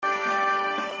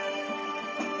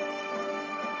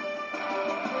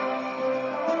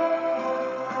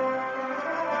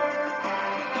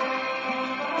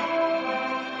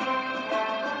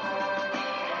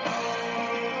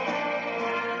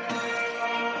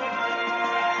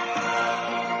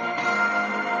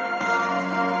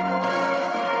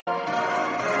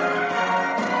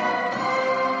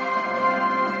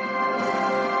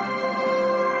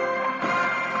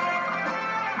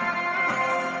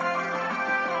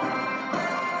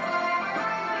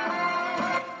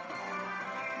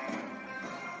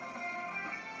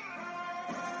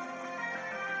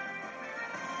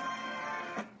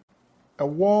A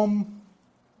warm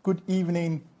good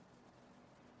evening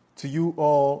to you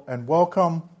all and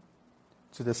welcome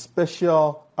to the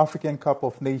special African Cup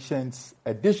of Nations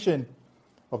edition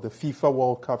of the FIFA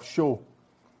World Cup show.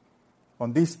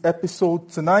 On this episode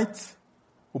tonight,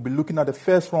 we'll be looking at the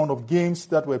first round of games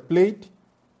that were played,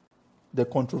 the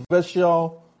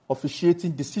controversial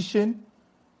officiating decision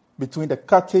between the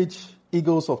Carthage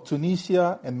Eagles of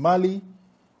Tunisia and Mali.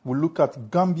 We'll look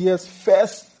at Gambia's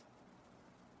first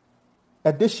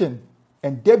edition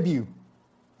and debut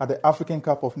at the African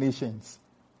Cup of Nations,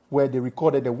 where they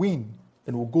recorded a win,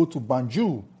 and we'll go to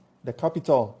Banjul, the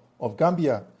capital of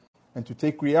Gambia, and to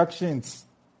take reactions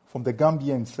from the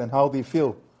Gambians and how they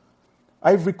feel.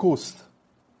 Ivory Coast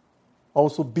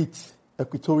also beat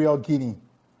Equatorial Guinea,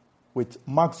 with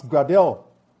Max Gradel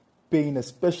paying a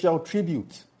special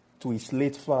tribute to his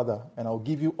late father, and I'll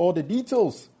give you all the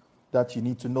details that you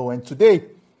need to know. And today,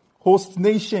 host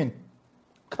nation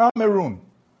Cameroon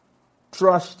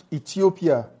trashed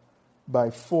Ethiopia by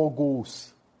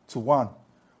 4-1.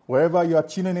 Wherever you are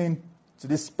tuning in to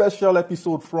this special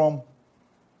episode from,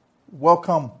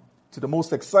 welcome to the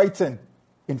most exciting,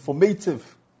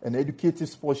 informative, and educative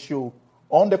sports show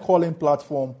on the calling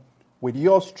platform with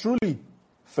yours truly,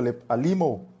 Philip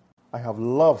Alimo. I have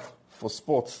love for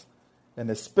sports,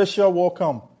 and a special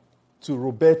welcome to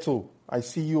Roberto. I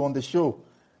see you on the show,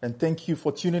 and thank you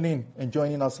for tuning in and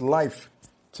joining us live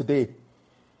today.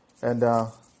 And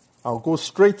I'll go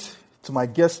straight to my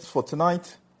guest for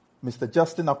tonight, Mr.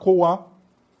 Justin Akowa,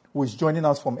 who is joining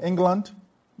us from England.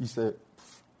 He's an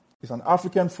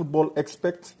African football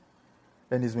expert,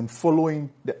 and he's been following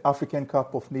the African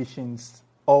Cup of Nations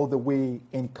all the way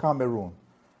in Cameroon.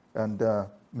 And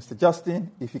Mr.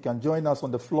 Justin, if you can join us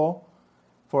on the floor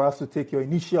for us to take your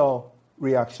initial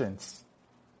reactions.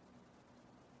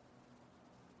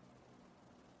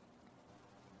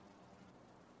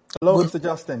 Hello, Mr.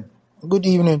 Justin. Good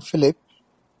evening, Philip.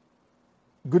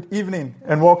 Good evening,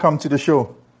 and welcome to the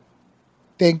show.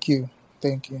 Thank you.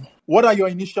 What are your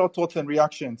initial thoughts and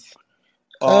reactions?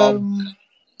 So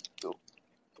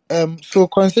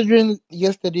considering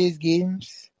yesterday's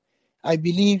games, I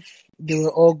believe they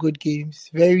were all good games,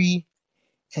 very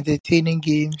entertaining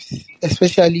games,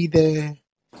 especially the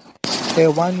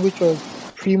one which was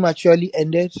prematurely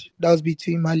ended. That was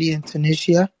between Mali and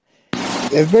Tunisia.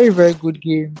 A very, very good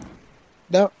game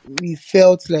that we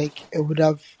felt like it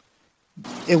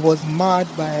was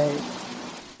marred by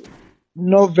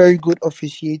not very good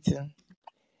officiating.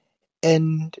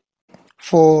 And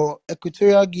for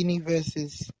Equatorial Guinea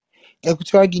versus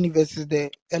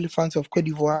the Elephants of Cote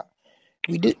d'Ivoire,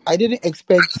 I didn't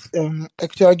expect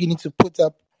Equatorial Guinea to put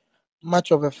up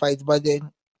much of a fight, but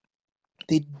then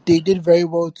they did very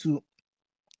well to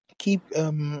keep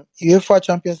UEFA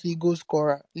Champions League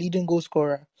leading goal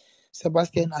scorer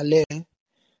Sebastian Haller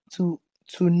to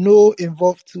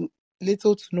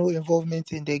little to no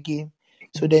involvement in the game.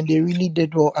 So then they really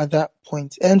did well at that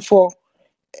point. And for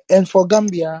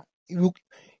Gambia, you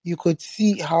could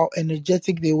see how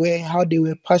energetic they were, how they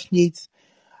were passionate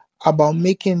about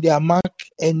making their mark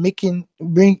and making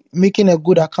a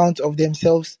good account of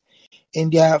themselves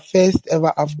in their first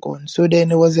ever AFCON. So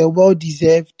then it was a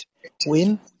well-deserved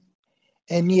win.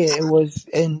 And yeah, it was.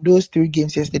 And those 3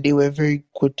 games yesterday were very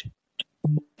good.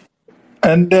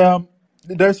 And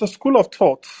there's a school of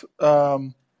thought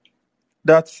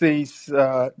that says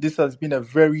this has been a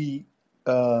very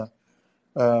the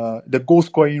goal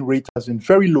scoring rate has been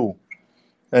very low.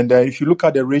 And if you look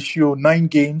at the ratio, 9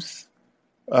 games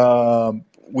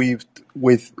with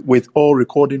all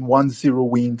recording 1-0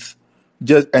 wins,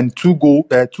 and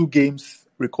 2 games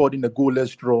recording a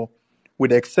goalless draw,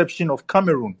 with the exception of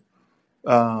Cameroon.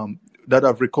 That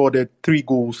have recorded 3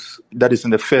 goals. That is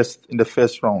in the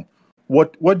first round.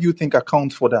 What do you think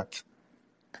accounts for that?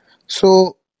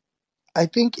 So I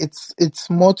think it's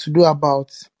more to do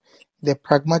about the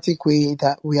pragmatic way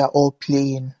that we are all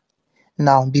playing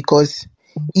now, because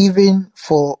even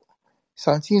for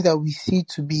some teams that we see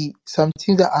to be some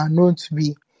teams that are known to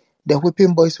be the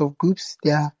whipping boys of groups,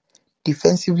 they are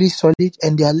defensively solid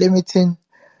and they are limiting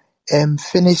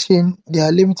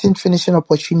finishing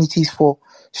opportunities for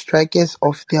strikers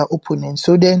of their opponents.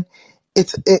 So then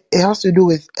it has to do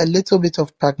with a little bit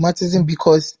of pragmatism,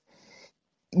 because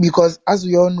as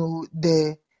we all know,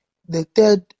 a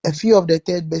few of the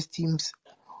third best teams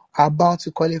are bound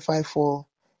to qualify for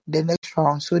the next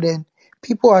round. So then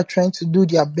people are trying to do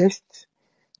their best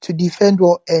to defend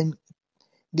well, and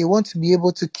they want to be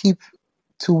able to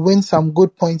win some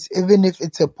good points, even if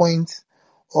it's a point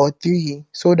or 3,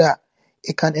 so that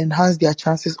it can enhance their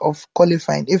chances of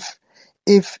qualifying. If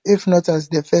not as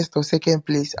the first or second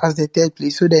place, as the third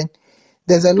place. So then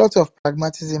there's a lot of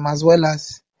pragmatism as well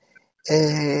as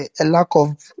a lack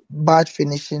of bad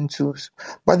finishing tools.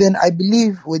 But then I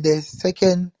believe with the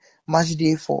second match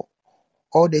day for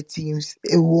all the teams,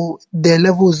 the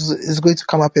levels is going to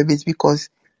come up a bit because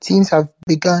teams have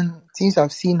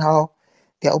seen how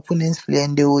their opponents play,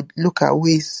 and they would look at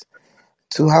ways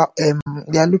to how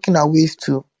they are looking at ways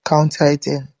to counter it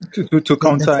and to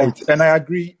counter it. And I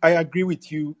agree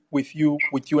with you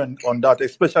on that.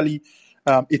 Especially,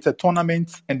 it's a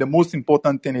tournament, and the most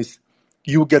important thing is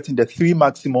you getting the 3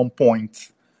 maximum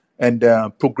points and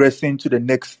progressing to the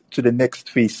next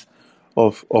phase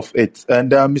of it.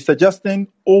 And Mr. Justin,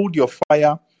 hold your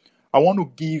fire. I want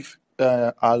to give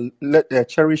our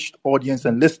cherished audience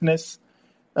and listeners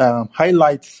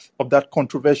highlights of that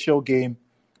controversial game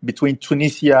between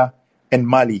Tunisia and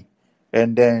Mali.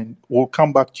 And then we'll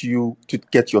come back to you to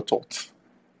get your thoughts.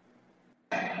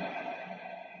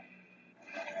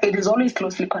 It is always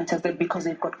closely contested because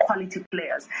they've got quality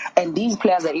players. And these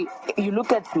players, you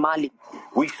look at Mali.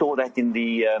 We saw that in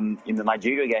the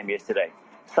Nigeria game yesterday.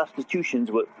 Substitutions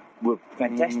were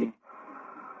fantastic.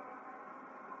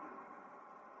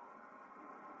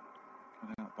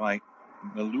 Out by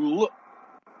Malul.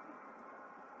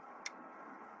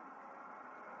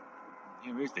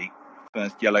 Here is the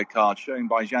first yellow card shown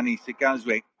by Gianni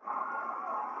Sikazwe.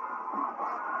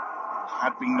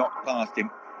 Had been knocked past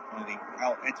him by the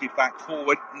Al Ettifaq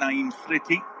forward, Naeem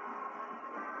Sliti.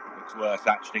 Looks worse,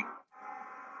 actually.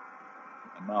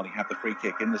 And Mali have the free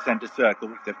kick in the centre circle,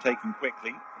 which they've taken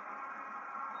quickly.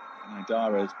 And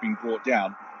Idara has been brought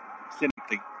down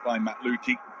cynically by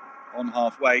Matluti on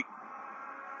halfway. It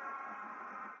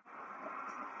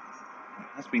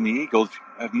has been the Eagles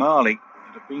of Mali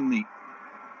that have been the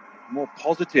more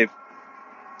positive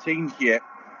team here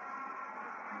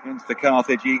against the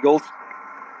Carthage Eagles.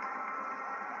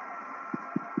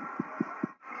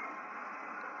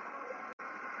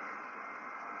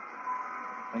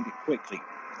 Played it quickly.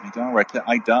 Idara to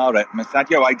Idara.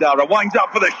 Masadio Idara winds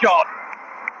up for the shot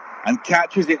and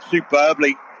catches it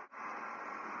superbly.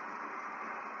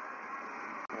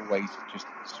 Always just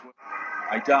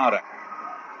Idara.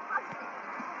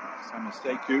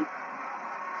 Samaseku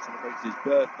celebrates his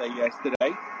birthday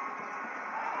yesterday.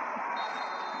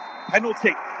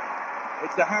 Penalty.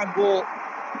 It's a handball.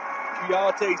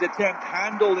 Kiate's attempt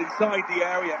handled inside the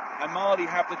area, and Mali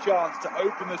have the chance to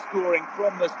open the scoring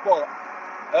from the spot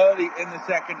early in the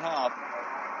second half.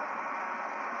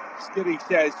 Skiddy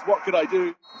says, what could I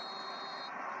do?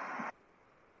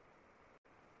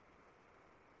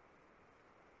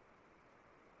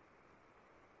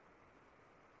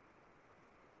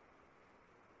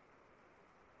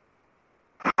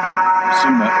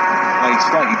 Suma played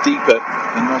slightly deeper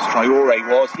than Nos Traore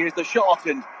was. Here's the shot,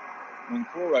 and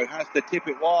Munkoro has to tip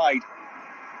it wide.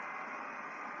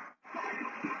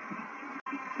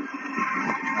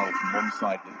 From one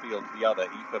side of the field to the other.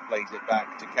 Ifa plays it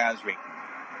back to Kazri.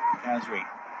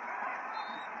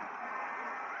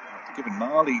 It's given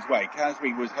Mali's way.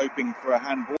 Kazri was hoping for a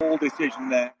handball decision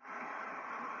there.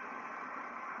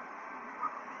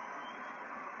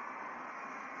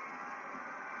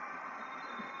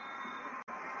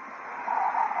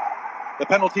 The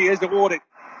penalty is awarded.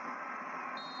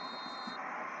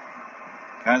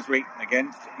 Kazri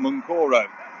against Munkoro.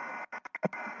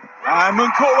 And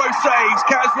Munkoro saves.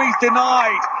 Kazri's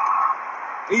denied.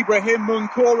 Ibrahim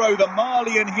Munkoro, the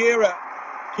Malian hero,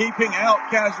 keeping out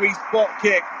Kazri's spot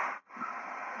kick.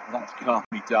 Well, that's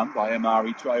calmly done by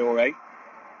Amari Traore.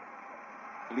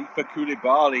 Khalifa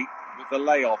Koulibaly with the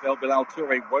layoff. El Bilal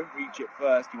Toure won't reach it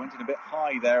first. He went in a bit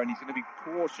high there, and he's going to be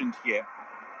cautioned here.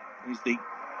 Here's the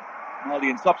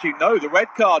Malian substitute. No, the red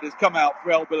card has come out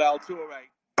for El Bilal Toure.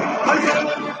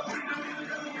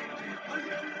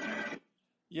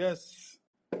 Yes,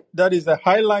 that is the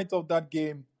highlight of that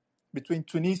game between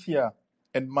Tunisia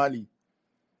and Mali.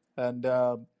 And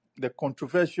the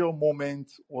controversial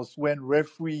moment was when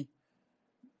referee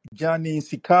Gianni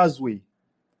Sikazwe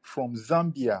from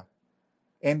Zambia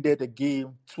ended the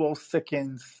game 12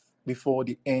 seconds before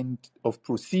the end of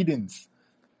proceedings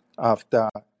after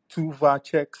 2 VAR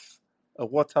checks, a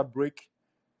water break,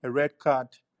 a red card.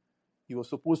 He was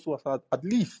supposed to have at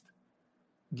least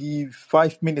give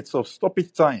 5 minutes of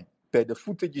stoppage time, but the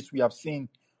footages we have seen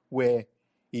where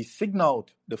he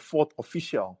signaled the 4th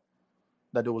official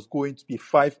that there was going to be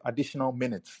 5 additional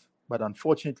minutes. But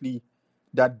unfortunately,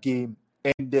 that game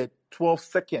ended 12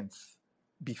 seconds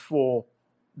before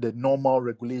the normal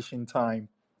regulation time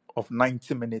of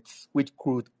 90 minutes, which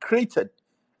created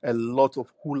a lot of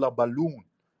hula balloon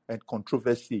and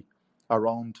controversy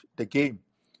around the game.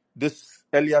 This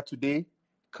earlier today,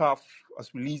 CAF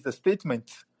has released a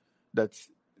statement that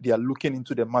they are looking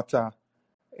into the matter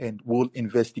and will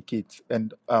investigate.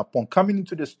 And upon coming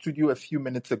into the studio a few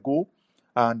minutes ago,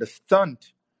 I understand,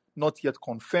 not yet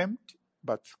confirmed,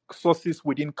 but sources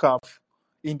within CAF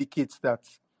indicates that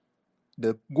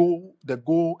the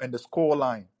goal and the score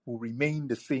line will remain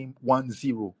the same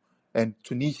 1-0, and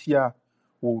Tunisia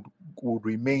would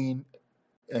remain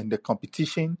in the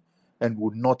competition and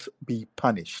would not be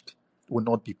punished.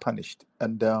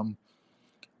 And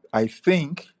I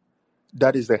think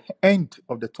that is the end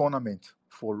of the tournament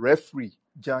for referee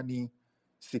Gianni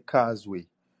Sikazwe.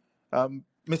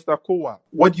 Mr. Kowa,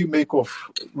 what do you make of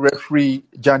referee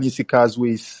Gianni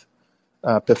Sikazwe's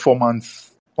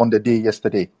performance on the day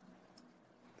yesterday?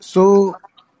 So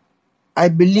I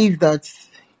believe that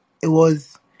he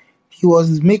was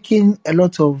making a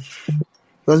lot of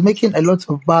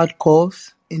bad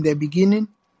calls in the beginning,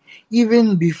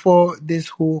 even before this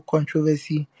whole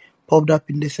controversy popped up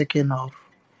in the second half.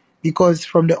 Because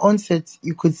from the onset,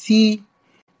 you could see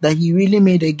that he really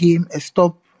made a game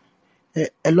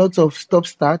a lot of stop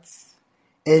starts,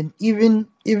 and even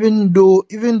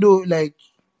though like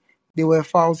they were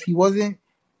fouls, he wasn't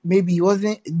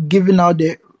giving out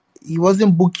he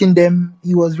wasn't booking them.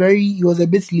 He was a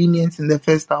bit lenient in the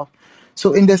first half.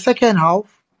 So in the second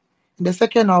half,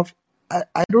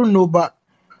 I don't know, but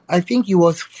I think he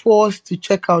was forced to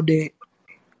check out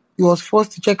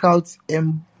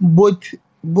both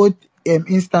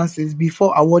instances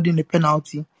before awarding the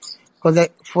penalty. Because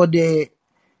for the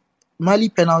Mali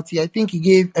penalty, I think he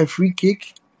gave a free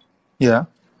kick. Yeah.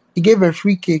 He gave a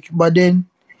free kick, but then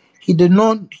he did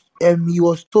not. He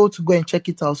was told to go and check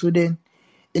it out. So then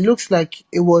it looks like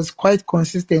it was quite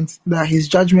consistent that his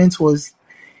judgment wasn't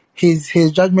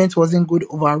good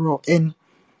overall. And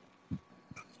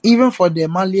even for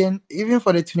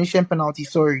the Tunisian penalty,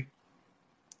 sorry,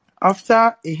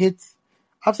 after it hit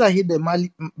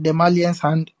the Malian's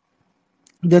hand,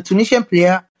 the Tunisian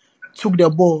player took the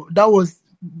ball. That was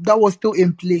still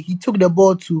in play. He took the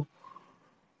ball to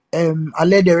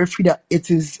alert the referee that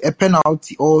it is a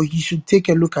penalty, or he should take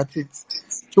a look at it.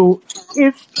 So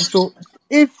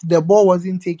if the ball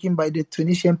wasn't taken by the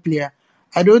Tunisian player,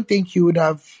 I don't think he would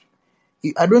have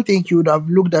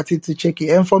looked at it to check it.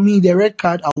 And for me, the red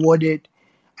card awarded,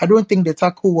 I don't think the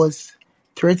tackle was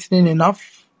threatening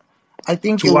enough. I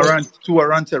think to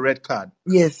warrant a red card.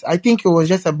 Yes, I think it was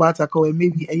just a bad tackle, and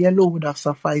maybe a yellow would have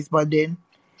sufficed. But then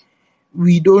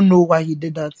we don't know why he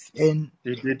did that. And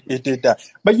he did that.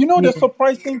 But the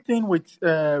surprising thing with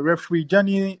referee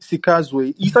Gianni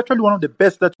Sikazwe, he's actually one of the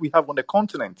best that we have on the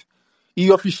continent. He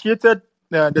officiated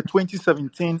the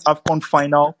 2017 AFCON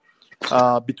final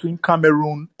between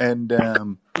Cameroon and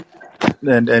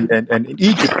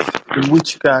Egypt, in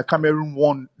which Cameroon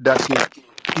won that game.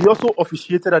 He also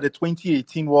officiated at the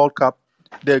 2018 World Cup,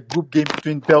 the group game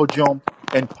between Belgium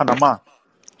and Panama.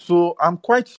 So I'm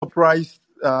quite surprised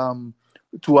to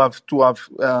have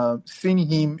seen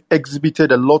him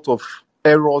exhibited a lot of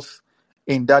errors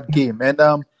in that game.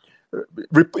 And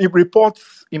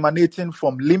reports emanating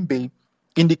from Limbe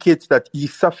indicates that he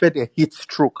suffered a heat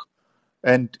stroke,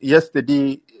 and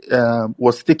yesterday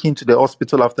was taken to the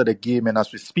hospital after the game. And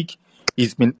as we speak,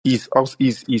 he's in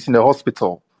the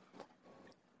hospital.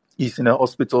 He's in a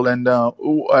hospital, and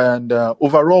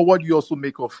overall, what do you also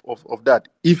make of that?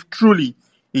 If truly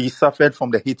he suffered from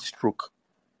the heat stroke.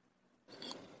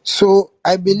 So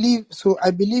I believe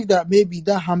that maybe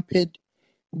that hampered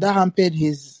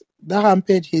his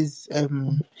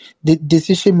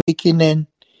decision making, and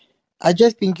I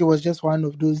just think it was just one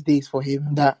of those days for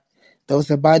him that there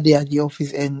was a bad day at the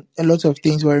office and a lot of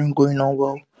things weren't going on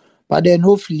well. But then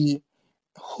hopefully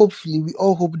we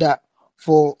all hope that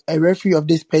for a referee of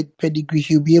this pedigree,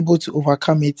 he'll be able to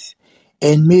overcome it,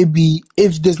 and maybe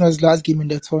if this was his last game in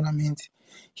the tournament,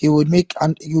 he'll make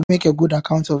a good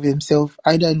account of himself,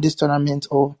 either in this tournament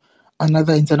or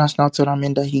another international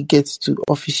tournament that he gets to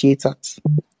officiate at.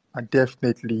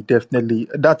 Definitely.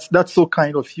 That's so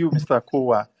kind of you, Mr.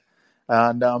 Kowa.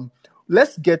 And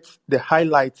let's get the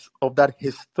highlights of that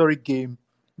historic game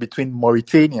between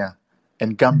Mauritania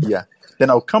and Gambia. Then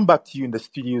I'll come back to you in the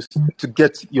studios to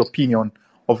get your opinion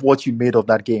of what you made of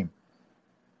that game.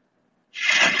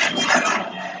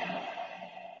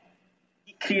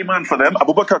 Key man for them,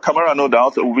 Abubakar Kamara, no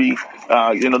doubt, will be,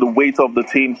 the weight of the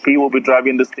team. He will be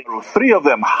driving this thing. Three of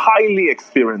them highly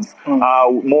experienced,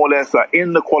 more or less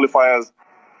in the qualifiers.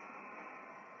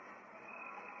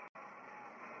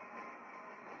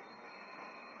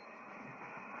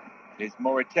 It's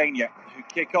Mauritania who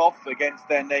kick off against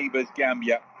their neighbours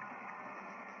Gambia.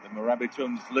 The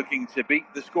Morabituns looking to beat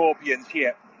the Scorpions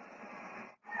here.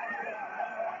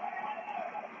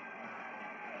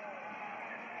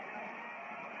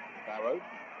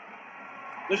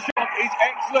 is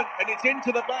excellent, and it's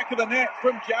into the back of the net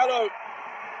from Jallo.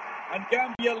 And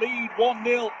Gambia lead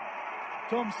 1-0.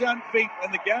 Tom Sandfeet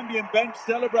and the Gambian bench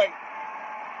celebrate.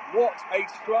 What a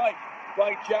strike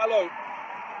by Jallo.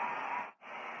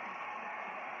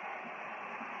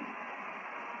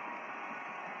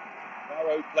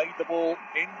 Barrow played the ball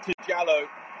into Jallo,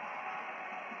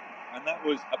 and that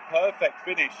was a perfect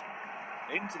finish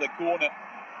into the corner.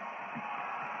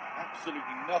 Absolutely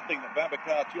nothing that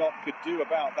Babacar Diop could do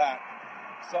about that.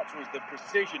 Such was the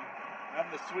precision and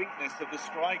the sweetness of the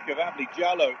strike of Abdi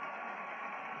Jallo.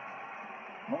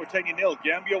 Mauritania 0,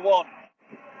 Gambia 1.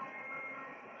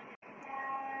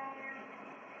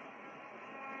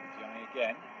 Jai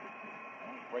again.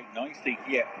 Break nicely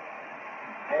here.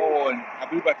 Oh, and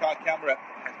Abubakar Kamara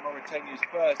has Mauritania's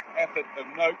first effort of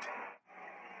note.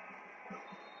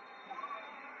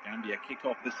 Gambia kick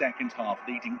off the second half,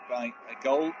 leading by a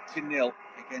goal to 0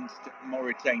 against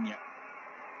Mauritania.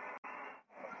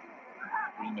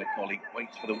 Rima Colley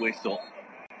waits for the whistle.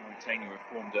 Mauritania have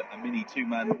formed a mini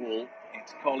two-man wall.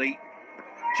 It's Colley.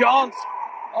 Chance!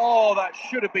 Oh, that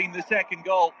should have been the second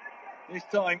goal. This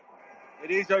time, it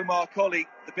is Omar Colley,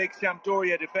 the big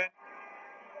Sampdoria defender.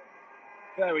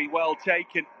 Very well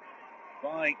taken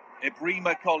by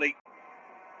Ibrahima Colley.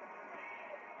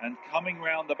 And coming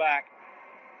round the back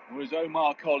was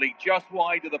Omar Colley, just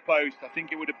wide of the post. I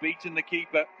think it would have beaten the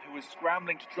keeper, who was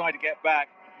scrambling to try to get back.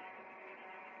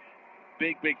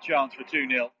 Big chance for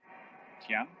 2-0.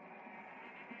 Tiam.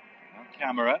 Now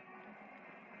Kamara.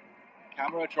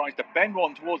 Kamara tries to bend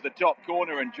one towards the top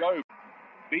corner, and Joe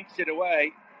beats it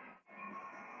away.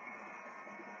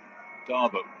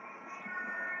 Darbo.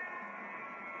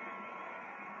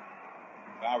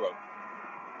 Barrow.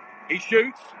 He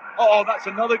shoots. Oh, that's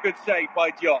another good save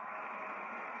by Diop.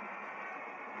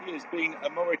 He has been a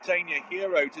Mauritania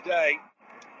hero today.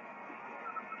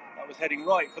 That was heading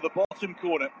right for the bottom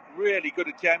corner. Really good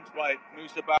attempt by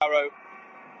Moussa Barrow.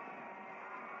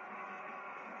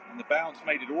 And the bounce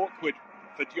made it awkward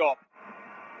for Diop.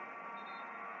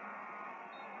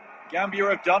 Gambia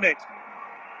have done it.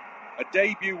 A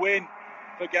debut win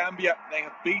for Gambia. They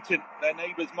have beaten their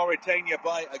neighbours Mauritania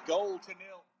by a goal to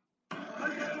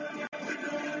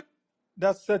 0.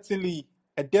 That's certainly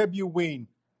a debut win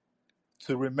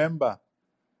to remember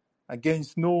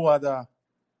against no other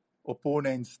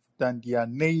opponents than their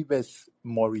neighbours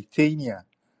Mauritania.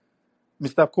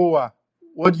 Mr. Kowa,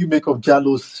 what do you make of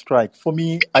Jallo's strike? For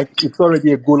me, it's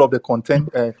already a goal of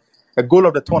the a goal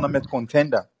of the tournament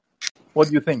contender. What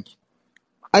do you think?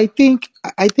 I think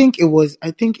it was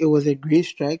a great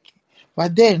strike,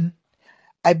 but then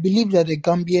I believe that the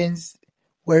Gambians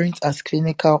weren't as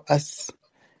clinical as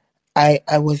I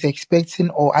was expecting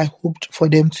or I hoped for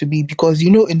them to be, because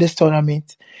in this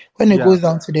tournament, when it goes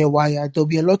down to the wire,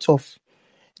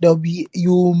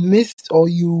 you missed or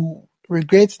you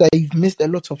regret that you've missed a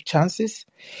lot of chances,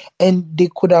 and they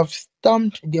could have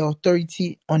stamped their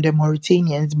authority on the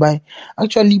Mauritanians by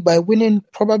winning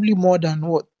probably more than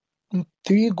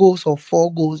 3 goals or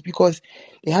 4 goals, because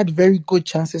they had very good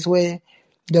chances where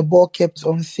the ball kept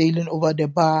on sailing over the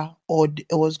bar or it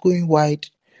was going wide,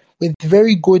 with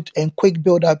very good and quick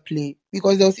build-up play.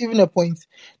 Because there was even a point,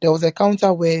 there was a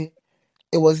counter where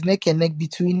it was neck and neck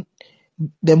between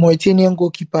the Mauritanian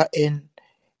goalkeeper and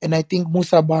I think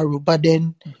Moussa Barrow, but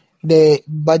then the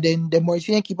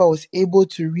Mauritanian keeper was able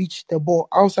to reach the ball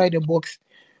outside the box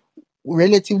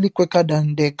relatively quicker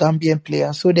than the Gambian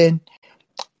player. So then,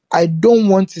 I don't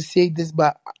want to say this,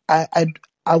 but I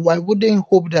wouldn't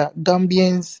hope that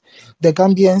the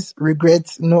Gambians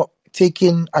regret not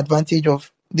taking advantage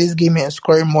of this game and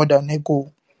scoring more than a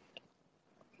goal.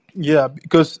 Yeah,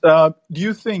 because do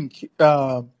you think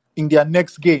in their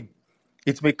next game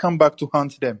it may come back to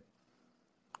haunt them?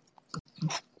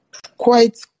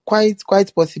 Quite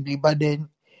possibly, but then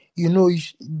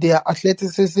their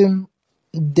athleticism,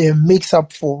 they makes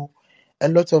up for a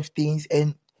lot of things,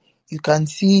 and you can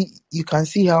see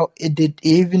how it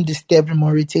even disturbed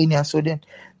Mauritania. So then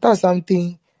that's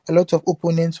something a lot of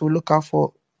opponents will look out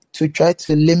for, to try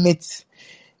to limit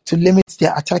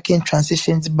their attacking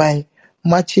transitions by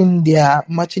matching their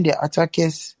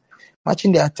attackers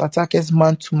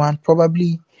man to man,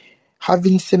 probably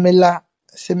having similar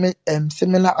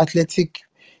athletic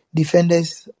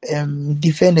defenders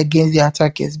defend against the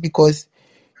attackers, because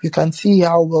you can see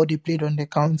how well they played on the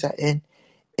counter, and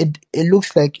it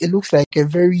looks like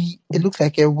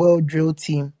a well drilled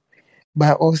team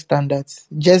by all standards.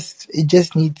 It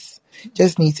just needs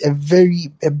a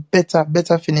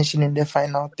better finishing in the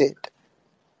final third.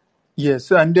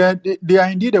 Yes, and they are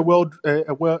indeed a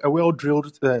well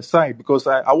drilled side, because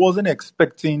I wasn't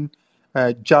expecting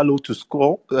Jallo to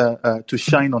score, to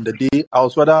shine on the day. I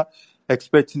was rather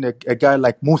expecting a guy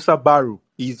like Musa Barrow.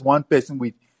 He's one person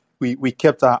we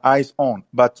kept our eyes on.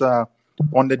 But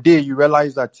on the day, you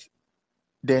realize that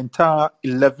the entire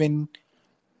 11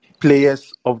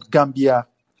 players of Gambia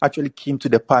actually came to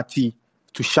the party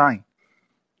to shine.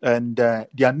 And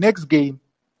their next game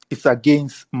is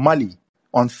against Mali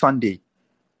on Sunday.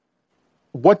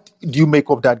 What do you make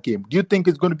of that game? Do you think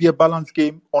it's going to be a balanced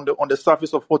game on the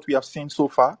surface of what we have seen so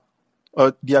far?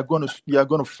 They are going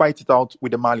to fight it out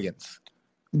with the Malians?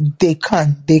 They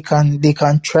can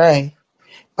try,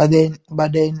 but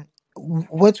then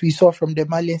what we saw from the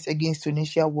Malians against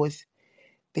Tunisia was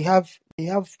they have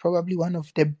probably one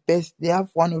of the best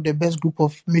group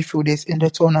of midfielders in the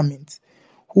tournament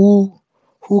who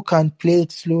can play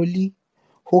it slowly,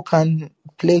 who can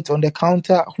play it on the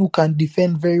counter, who can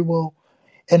defend very well,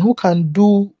 and who can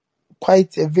do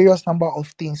quite a various number of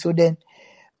things. So then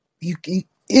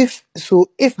if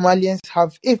Malians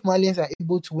are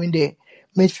able to win the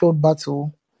midfield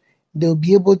battle, they'll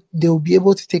be able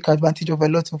to take advantage of a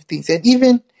lot of things. And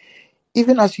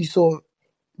even as you saw,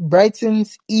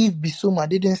 Brighton's Yves Bissouma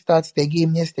didn't start the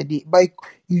game yesterday, but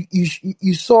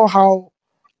you saw how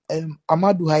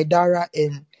Amadou Haidara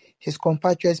and his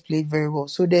compatriots played very well.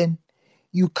 So then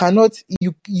you cannot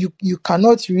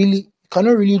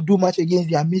really do much against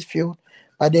their midfield.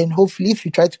 But then hopefully, if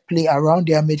you try to play around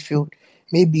their midfield,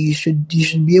 maybe you should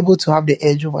be able to have the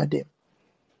edge over them.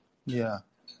 Yeah,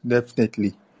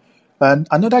 definitely. And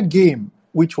another game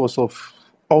which was of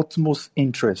utmost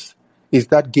interest is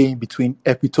that game between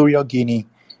Equatorial Guinea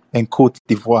and Cote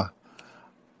d'Ivoire.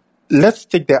 Let's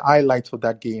take the highlights of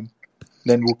that game,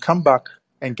 then we'll come back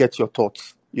and get your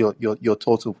thoughts, your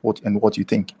thoughts of what you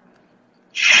think.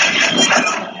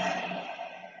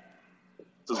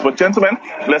 But gentlemen,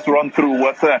 let's run through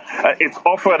what it's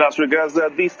offered as regards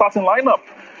the starting lineup.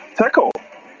 Teco,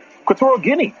 Equatorial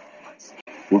Guinea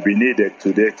will be needed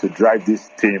today to drive this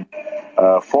team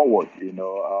forward.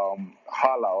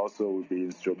 Hala also will be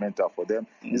instrumental for them.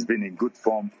 He's been in good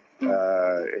form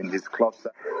in his club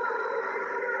side.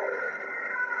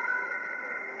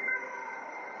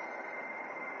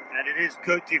 And it is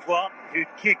Cote d'Ivoire who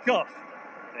kick off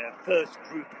their first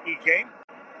Group E game.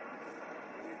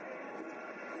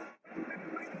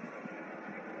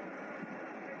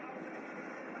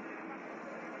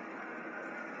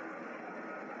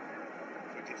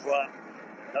 Cote d'Ivoire,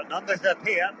 the numbers up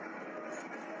here.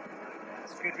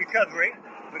 That's good recovery,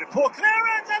 but a poor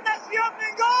clearance, and that's the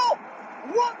opening goal!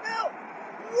 1-0!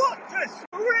 What a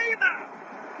screamer!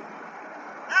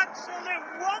 Absolute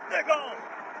wonder goal!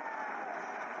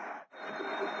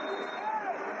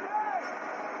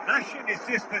 Mashin is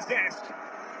dispossessed.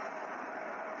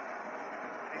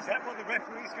 Is that what the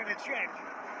referee's going to check?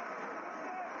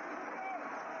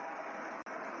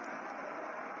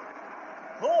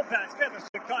 Ball passed ever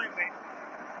so kindly.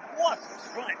 What a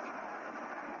strike!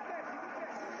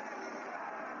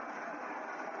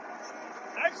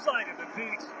 Outside of the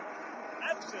boot,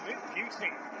 absolute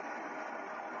beauty.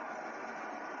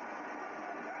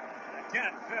 I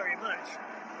doubt very much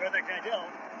whether Gadel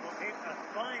will hit a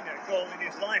finer goal in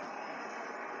his life.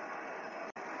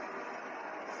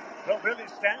 Well, will it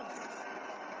stand?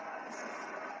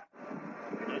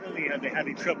 Not only are they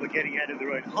having trouble getting out of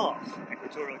their own half,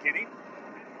 Equatorial Guinea,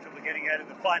 trouble getting out of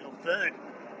the final third.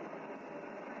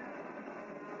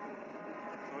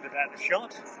 Thought about the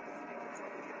shot.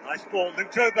 Nice ball,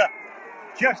 looped over,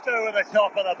 just over the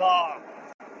top of the bar.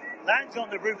 Lands on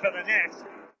the roof of the net.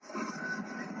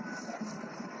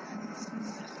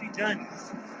 Nicely done.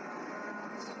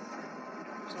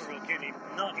 Equatorial Guinea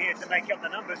not here to make up the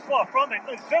numbers, far from it.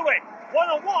 Nsue,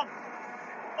 one-on-one.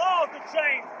 Oh, good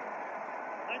save.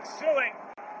 And Nsue,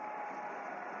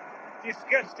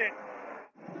 disgusted,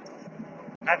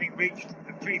 having reached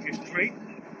the previous three.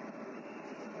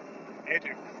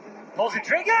 Edu pulls the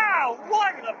trigger,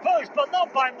 wide of the post, but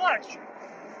not by much.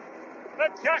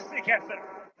 Fantastic effort.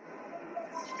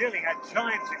 Still, he had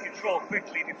time to control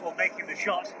quickly before making the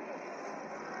shot.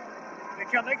 They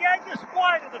come again, just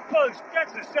wide of the post.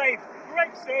 That's a save.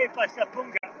 Great save by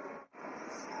Sapunga.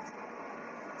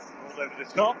 All over the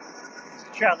top. It's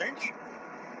a challenge.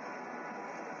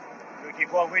 Cote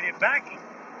d'Ivoire win it back.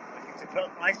 Looking to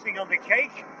put icing on the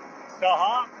cake.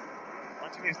 Saha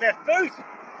onto his left boot.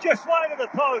 Just wide of the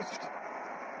post.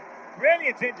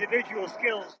 Brilliant individual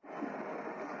skills.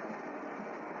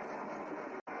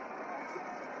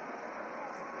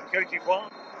 Cote d'Ivoire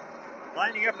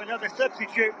lining up another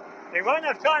substitute. They won't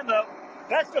have time though.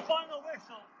 That's the final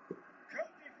whistle. Cote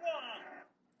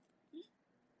d'Ivoire.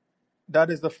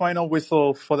 That is the final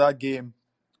whistle for that game.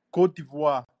 Cote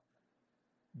d'Ivoire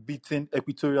beating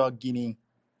Equatorial Guinea,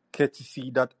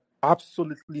 courtesy that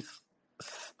absolutely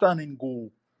stunning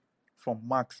goal from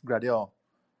Max Gradel.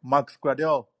 Max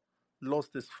Gradel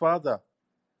lost his father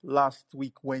last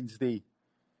week, Wednesday,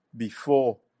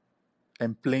 before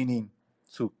emplaning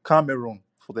to Cameroon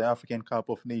for the African Cup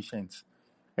of Nations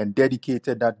and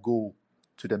dedicated that goal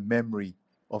to the memory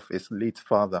of his late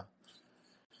father.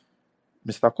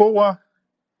 Mr. Kowa,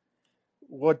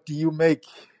 what do you make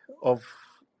of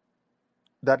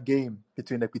that game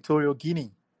between Equatorial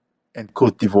Guinea and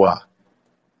Cote d'Ivoire?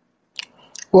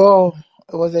 Well,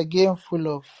 it was a game full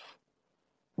of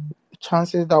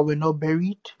chances that were not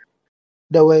buried.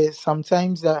 There were some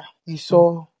times that you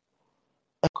saw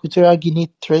Equatorial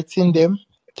Guinea threaten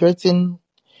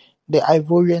the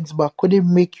Ivorians, but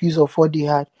couldn't make use of what they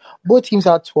had. Both teams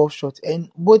had 12 shots,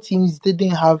 and both teams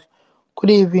couldn't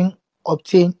even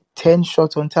obtain 10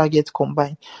 shots on target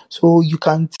combined. So you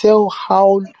can tell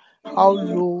how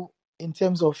low in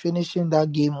terms of finishing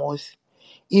that game was.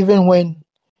 Even when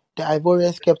the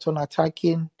Ivorians kept on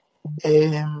attacking,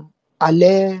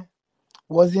 Ale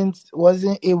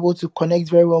wasn't able to connect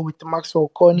very well with Maxwell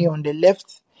Corny on the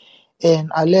left,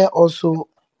 and Ale also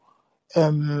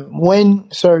when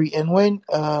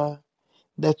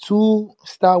the two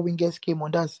star wingers came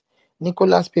on, that's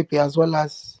Nicolas Pepe as well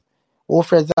as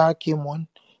Wilfred Zaha came on.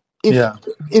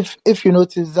 If you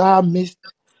notice, Zaha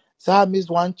missed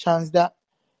one chance that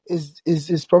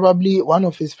is probably one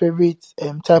of his favorite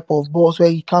type of balls, where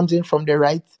he comes in from the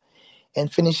right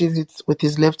and finishes it with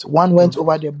his left. One went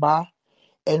over the bar,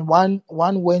 and one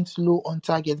went low on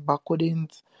target but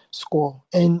couldn't score.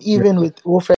 And even with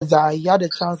Wilfred Zaha, he had a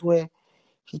chance where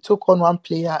he took on one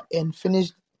player and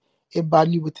finished it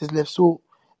badly with his left. So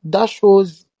that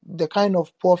shows the kind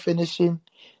of poor finishing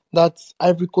that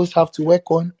Ivory Coast have to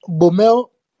work on. Bomel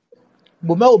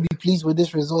will be pleased with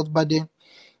this result, but then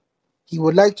he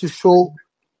would like to show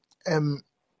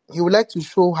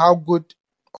how good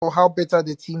or how better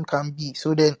the team can be.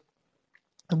 So then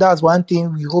that's one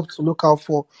thing we hope to look out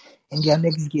for in their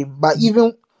next game. But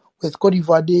even with Cote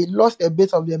d'Ivoire, they lost a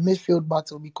bit of their midfield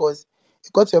battle because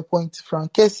it got to a point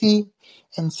Frank Kessie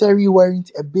and Seri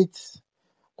weren't a bit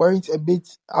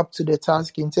up to the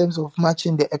task in terms of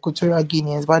matching the Equatorial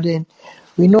Guineans. But then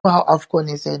we know how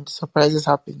AFCON is and surprises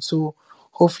happen. So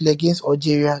hopefully against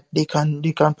Algeria they can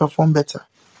perform better.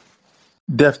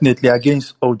 Definitely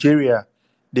against Algeria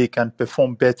they can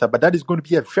perform better, but that is going to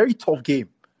be a very tough game.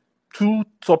 Two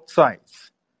top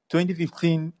sides,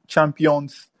 2015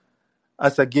 champions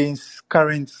as against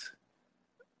current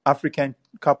African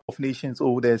Cup of Nations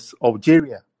holders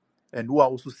Algeria, and who are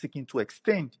also seeking to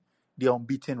extend their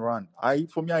unbeaten run.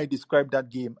 For me, I describe that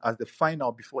game as the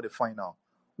final before the final.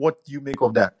 What do you make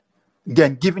of that?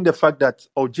 Again, given the fact that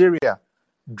Algeria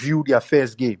drew their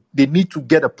first game, they need to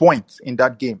get a point in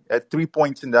that game, 3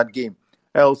 points in that game,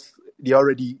 else they're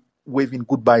already waving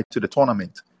goodbye to the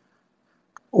tournament.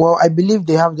 Well, I believe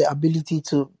they have the ability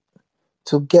to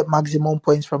get maximum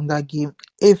points from that game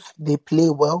if they play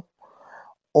well,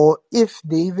 or if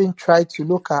they even try to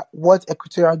look at what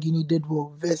Equatorial Guinea did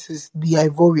well versus the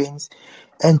Ivorians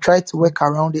and try to work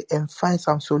around it and find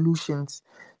some solutions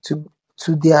to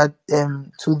their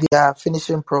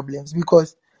finishing problems.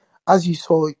 Because as you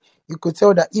saw, you could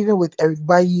tell that even with Eric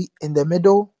Bailly in the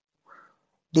middle,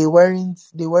 they weren't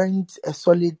a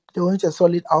solid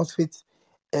outfit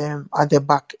at the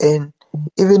back. And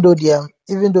even though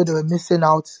they were missing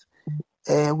out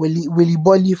Willy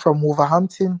Bolly from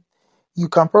Wolverhampton, you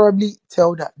can probably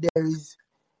tell that there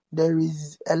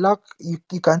is a lack. You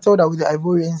can tell that with the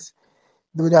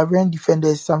Ivorian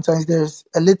defenders, sometimes there's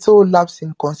a little lapse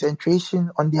in concentration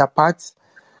on their parts.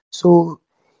 So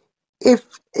if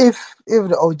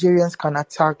the Algerians can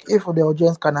attack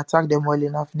them well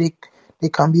enough, they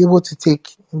can be able to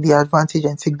take the advantage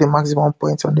and take the maximum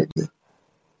points on the day.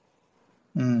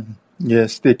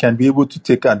 Yes, they can be able to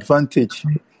take advantage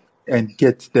and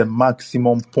get the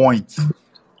maximum points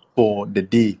for the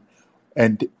day.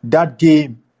 And that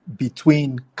game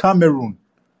between Cameroon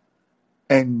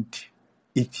and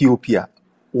Ethiopia,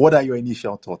 what are your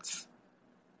initial thoughts?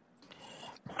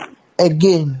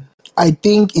 Again, I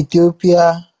think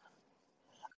Ethiopia,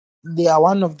 they are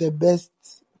one of the best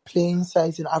playing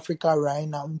sides in Africa right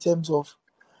now in terms of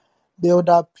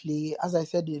build-up play. As I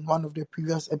said in one of the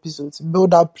previous episodes,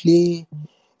 build-up play,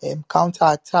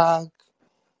 counter-attack.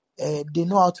 They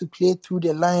know how to play through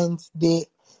the lines. They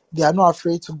are not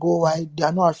afraid to go wide. They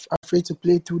are not afraid to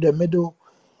play through the middle,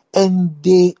 and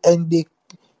they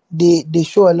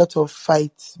show a lot of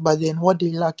fight. But then what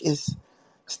they lack is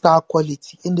star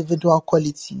quality, individual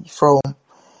quality from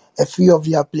a few of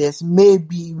their players.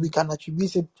 Maybe we can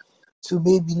attribute it to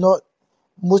maybe not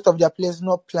most of their players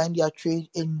not playing their trade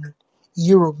in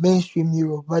Europe, mainstream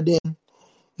Europe. But then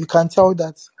you can tell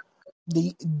that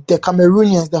the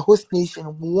Cameroonians, the host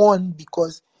nation, won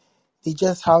because they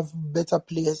just have better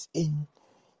players in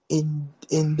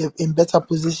better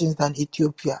positions than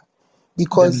Ethiopia. Than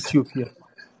Because Ethiopia.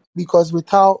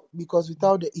 without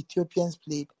the Ethiopians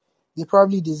played, they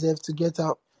probably deserve to get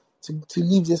out to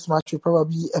leave this match with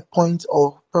probably a point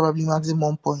or probably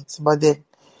maximum points. But then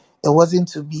it wasn't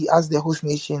to be, as the host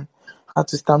nation had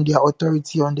to stamp their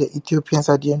authority on the Ethiopians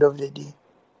at the end of the day.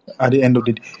 At the end of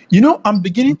the day, I'm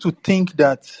beginning to think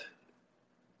that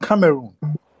Cameroon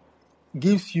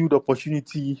gives you the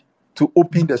opportunity to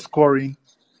open the scoring,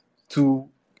 to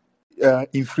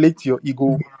inflate your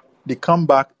ego. They come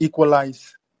back,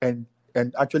 equalize, and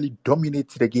actually dominate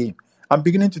the game. I'm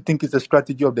beginning to think it's a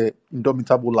strategy of the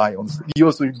indomitable lions. You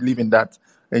also believe in that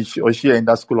and or share in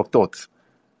that school of thought?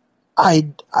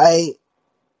 I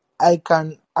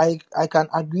can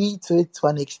agree to it to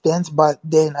an extent, but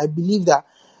then I believe that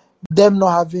them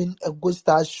not having a good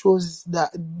start shows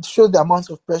the amount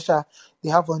of pressure they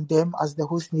have on them as the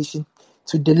host nation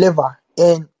to deliver.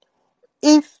 And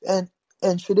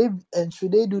should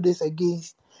they do this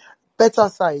against better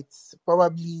sides,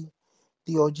 probably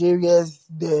the Algerians,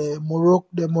 the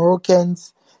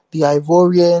Moroccans, the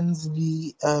Ivorians,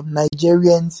 the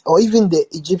Nigerians, or even the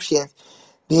Egyptians,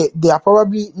 they are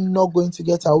probably not going to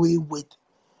get away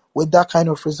with that kind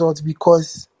of result,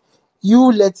 because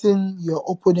you letting your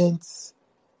opponents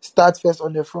start first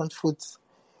on the front foot,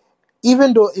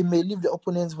 even though it may leave the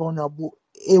opponents vulnerable,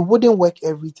 it wouldn't work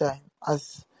every time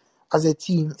as a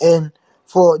team. And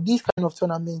for these kind of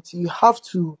tournaments, you have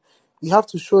to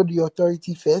show the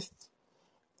authority first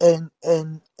and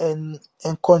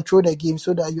control the game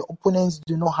so that your opponents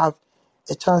do not have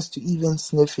a chance to even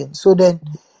sniff in. So then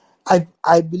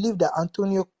I believe that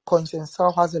Antonio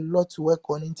Conceição has a lot to work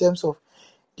on in terms of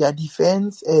their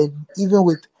defense, and even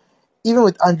with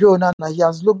Andre Onana, he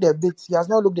has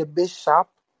not looked a bit sharp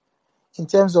in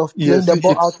terms of playing Yes, the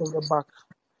ball out of the back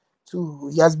too.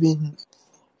 He has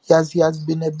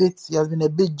been a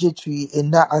bit jittery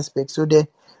in that aspect. So then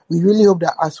we really hope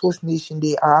that as host nation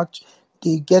they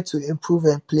get to improve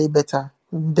and play better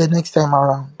the next time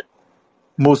around.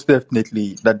 most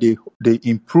definitely that they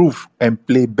improve and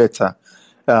play better.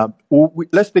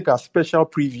 Let's take a special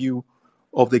preview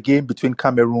of the game between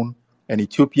Cameroon and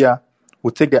Ethiopia.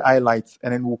 We'll take the highlights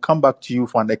and then we'll come back to you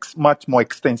for an much more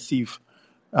extensive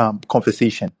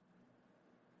conversation.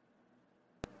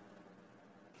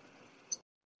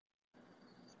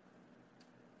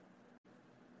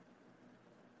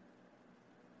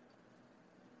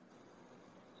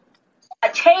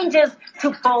 Changes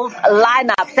to both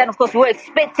lineups, and of course we're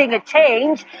expecting a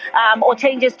change or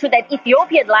changes to that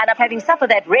Ethiopian lineup, having suffered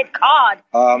that red card.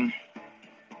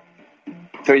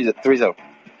 3-0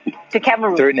 to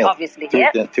Cameroon, 3-0. obviously.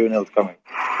 2-0 to Cameroon.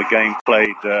 The game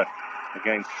played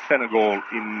against Senegal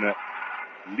in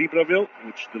Libreville,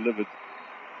 which delivered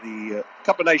the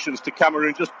Cup of Nations to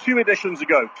Cameroon just 2 editions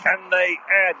ago. Can they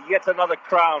add yet another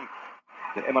crown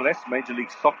to MLS, Major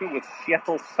League Soccer, with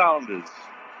Seattle Sounders?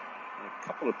 A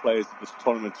couple of players at this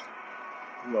tournament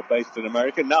who are based in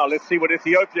America. Now let's see what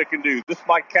Ethiopia can do. This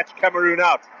might catch Cameroon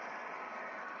out.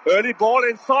 Early ball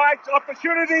inside,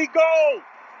 opportunity, goal!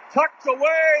 Tucked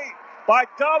away by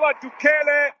Dawa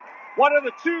Dukele. One of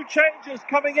the 2 changes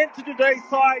coming into today's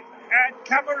side, and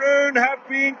Cameroon have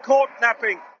been caught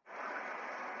napping.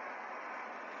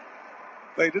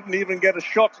 They didn't even get a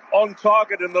shot on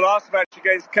target in the last match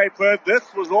against Cape Verde. This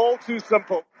was all too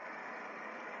simple.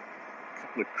 A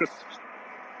couple of crisp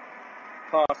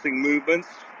passing movements.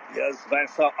 Here's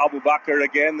Vincent Abubakar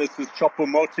again. This is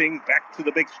Choupo-Moting back to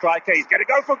the big striker. He's going to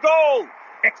go for goal.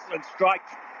 Excellent strike.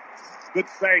 Good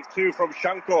save too from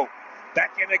Shanko.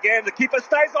 Back in again. The keeper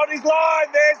stays on his line.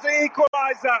 There's the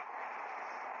equaliser.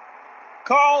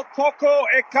 Carl Toko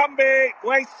Ekambi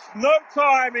wastes no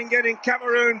time in getting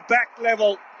Cameroon back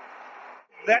level.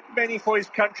 That many for his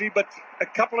country, but a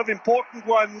couple of important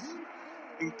ones,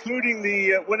 including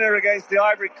the winner against the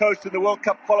Ivory Coast in the World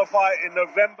Cup qualifier in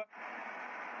November.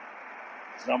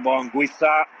 Zambo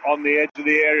Anguissa on the edge of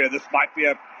the area. This might be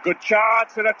a good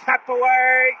chance, and a tap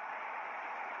away.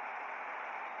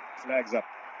 Flags up.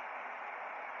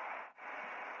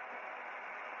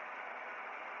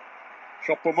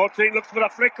 Choupo-Moting looks for the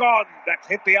flick on. That's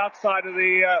hit the outside of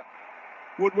the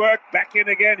woodwork. Back in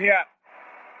again here.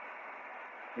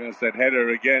 There's that header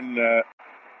again.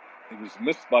 It was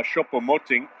missed by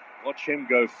Choupo-Moting. Watch him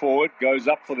go forward. Goes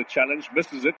up for the challenge.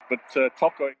 Misses it, but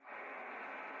Toko.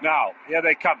 Now, here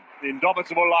they come. The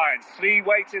indomitable Lions. 3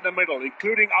 weights in the middle,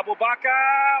 including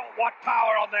Abubakar. What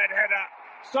power on that header.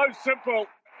 So simple.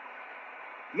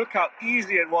 Look how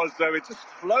easy it was, though. It just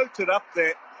floated up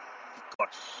there.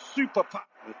 Got super power.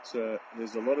 But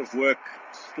there's a lot of work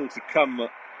still to come,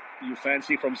 you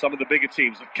fancy, from some of the bigger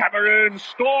teams. Cameroon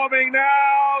storming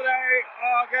now. They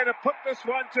are going to put this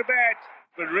one to bed.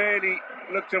 But really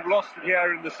looked to have lost it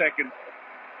here in the second.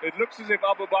 It looks as if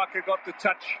Abubakar got the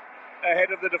touch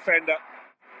ahead of the defender.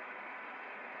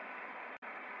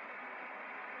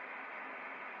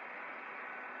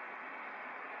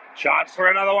 Chance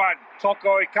for another one.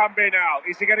 Toko Ekambi now.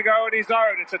 Is he going to go on his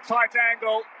own? It's a tight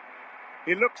angle.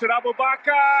 He looks at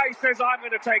Abubakar. He says, I'm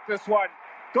going to take this one.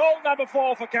 Goal number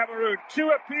 4 for Cameroon. 2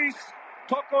 apiece.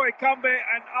 Toko Ekambi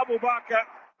and Abubakar.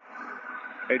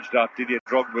 Edged out Didier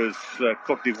Drogba's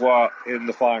Côte d'Ivoire in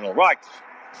the final. Right.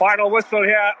 Final whistle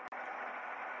here.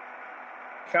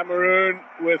 Cameroon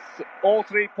with all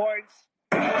 3 points.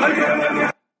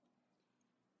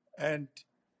 And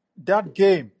that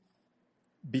game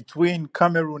between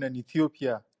Cameroon and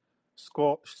Ethiopia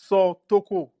saw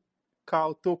Toko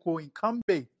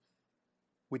Ekambi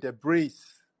with a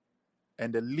brace,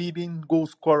 and the leading goal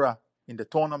scorer in the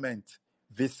tournament,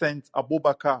 Vincent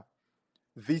Abubakar.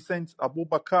 Vincent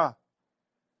Abubakar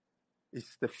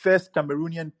is the first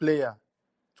Cameroonian player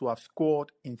to have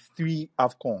scored in 3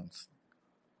 AFCONs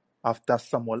after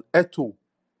Samuel Eto'o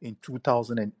in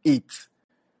 2008.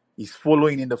 He's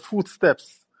following in the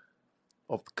footsteps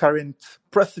of the current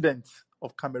president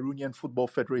of Cameroonian Football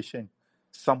Federation,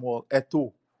 Samuel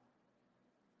Eto'o.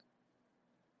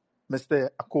 Mr.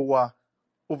 Akowa,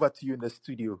 over to you in the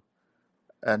studio.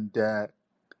 And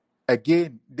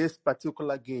again, this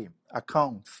particular game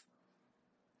accounts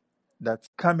that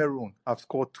Cameroon have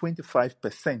scored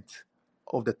 25%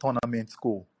 of the tournament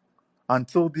score.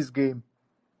 Until this game,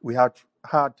 we had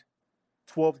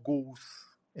 12 goals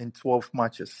in 12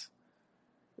 matches,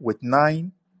 with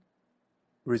 9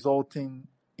 resulting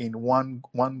in one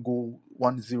goal,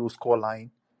 1-0 scoreline,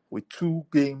 with 2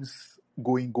 games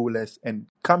going goalless, and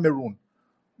Cameroon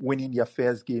winning their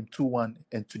first game 2-1.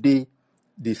 And today,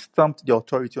 they stamped the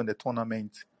authority on the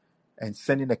tournament and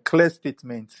sending a clear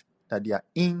statement that they are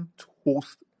in to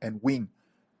host and win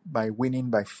by winning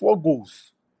by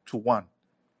 4-1.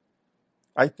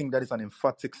 I think that is an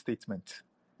emphatic statement.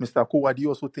 Mr. Akowa, do you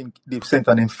also think they've sent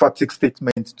an emphatic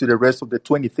statement to the rest of the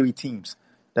 23 teams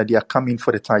that they are coming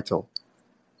for the title?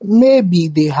 Maybe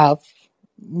they have.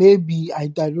 Maybe I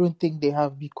don't think they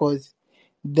have, because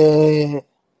for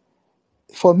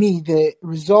me, the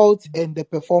result and the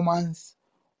performance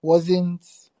didn't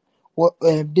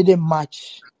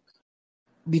match,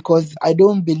 because I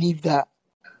don't believe that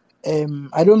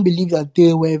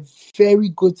they were very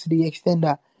good to the extent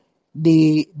that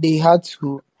they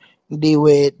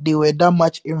were that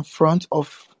much in front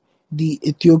of the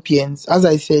Ethiopians. As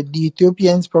I said, the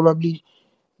Ethiopians probably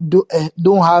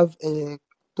don't have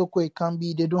Toko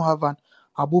Ekambi, they don't have an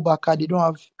Abubakar, they don't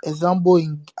have a Zambo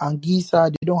in Angisa,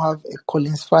 they don't have a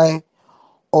Collins Fire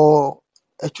or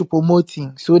a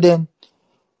Choupo-Moting. So then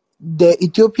the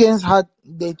Ethiopians had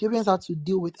to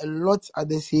deal with a lot at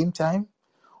the same time.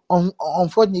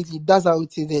 Unfortunately, that's how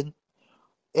it is. Then,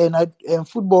 and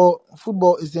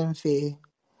football isn't fair,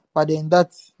 but then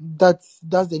that's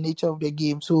the nature of the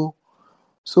game. So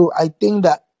I think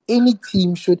that any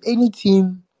team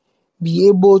be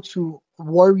able to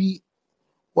worry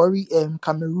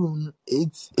Cameroon,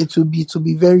 it will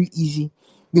be very easy,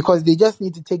 because they just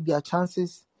need to take their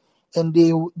chances, and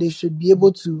they should be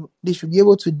able to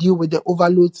deal with the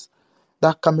overloads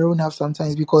that Cameroon have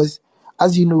sometimes. Because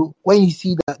as you know, when you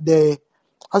see that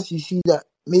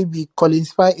maybe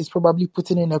Collins Fire is probably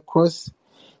putting in a cross,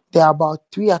 there are about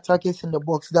 3 attackers in the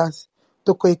box. That's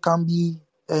Toko Ekambi,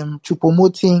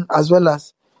 Choupo-Moting, as well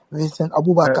as Vincent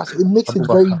Abubakar. So it makes it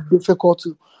very difficult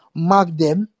to mark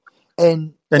them.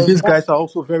 And these guys are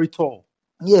also very tall.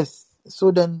 Yes.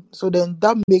 So then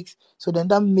that makes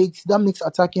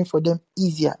attacking for them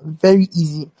easier, very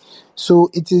easy. So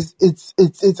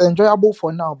it's enjoyable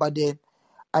for now, but then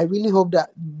I really hope that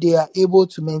they are able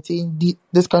to maintain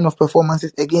this kind of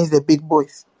performances against the big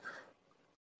boys.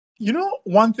 You know,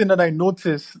 one thing that I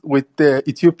noticed with the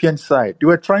Ethiopian side, they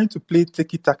were trying to play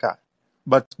tiki-taka,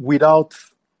 but without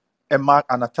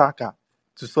an attacker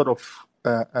to sort of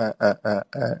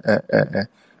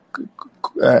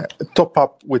top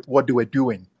up with what they were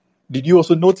doing. Did you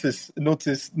also notice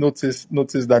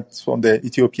that from the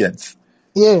Ethiopians?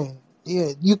 Yeah.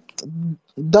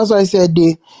 That's why I said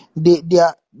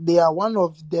they are one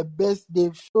of the best.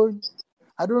 They've shown,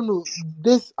 I don't know,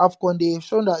 this AFCON, they've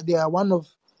shown that they are one of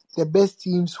the best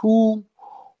teams who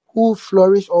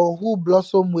flourish or who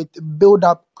blossom with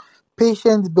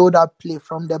patient build up play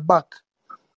from the back.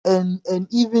 and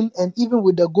even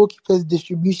with the goalkeeper's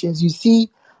distributions, you see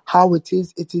how it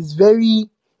is. It is very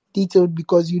detailed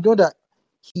because you know that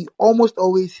he almost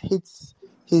always hits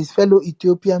his fellow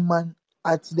Ethiopian man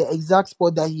at the exact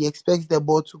spot that he expects the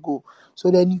ball to go.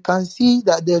 So then you can see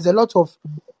that there's a lot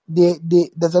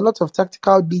of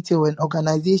tactical detail and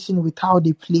organization with how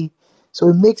they play. So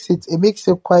it makes it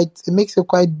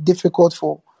quite difficult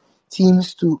for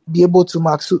teams to be able to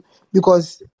mark. So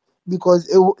because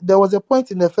there was a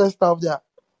point in the first half that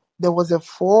there were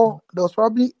four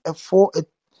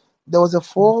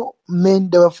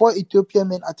Ethiopian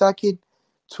men attacking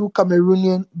two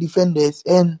Cameroonian defenders,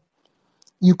 and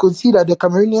you could see that the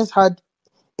Cameroonians had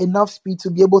enough speed to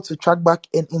be able to track back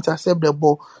and intercept the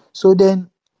ball. So then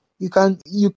you can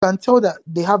tell that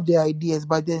they have their ideas,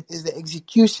 but then it's the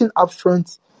execution up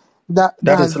front that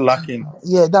is lacking.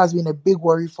 that has been a big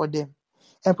worry for them.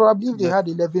 And probably if they Yeah. had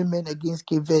 11 men against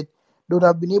Cape Verde, they would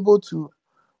have been able to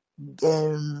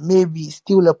maybe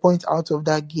steal a point out of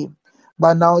that game.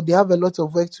 But now they have a lot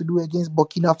of work to do against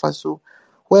Burkina Faso,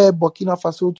 where Burkina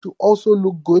Faso to also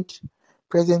look good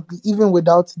presently, even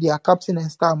without their captain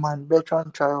and star man,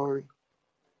 Bertrand Traore.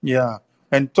 Yeah.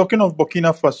 And talking of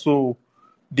Burkina Faso,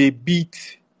 they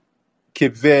beat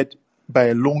Cape Verde by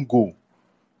a lone goal.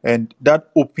 And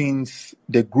that opens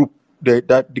the group,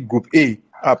 the group A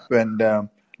up. And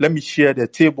let me share the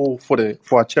table for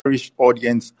our cherished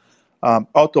audience.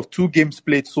 Out of 2 games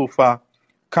played so far,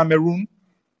 Cameroon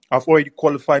have already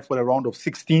qualified for the round of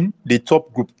 16. They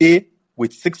top Group A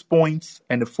with 6 points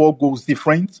and a 4 goals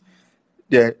difference.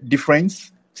 The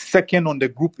difference. Second on the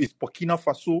group is Burkina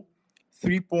Faso,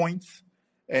 3 points.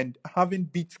 And having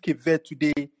beat Cape Verde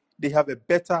today, they have a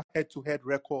better head-to-head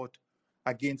record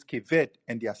against Cape Verde,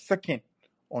 and they are second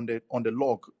on the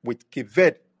log, with Cape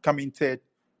Verde coming third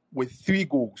with 3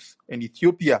 goals, and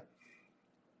Ethiopia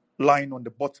lying on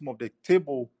the bottom of the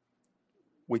table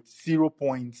with 0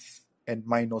 points and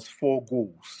minus 4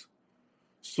 goals.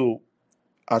 So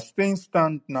as things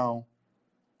stand now,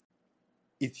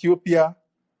 Ethiopia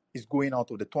is going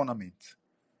out of the tournament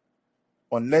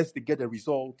unless they get the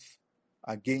results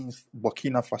against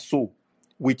Burkina Faso,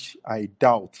 which I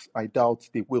doubt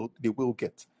they will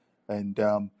get. And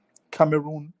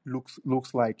Cameroon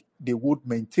looks like they would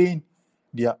maintain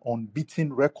their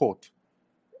unbeaten record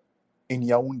in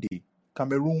Yaoundé.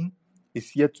 Cameroon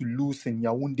is yet to lose in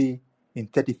Yaoundé in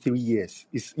 33 years.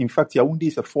 In fact, Yaoundé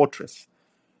is a fortress,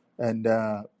 and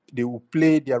they will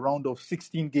play their round of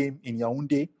 16 game in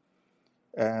Yaoundé.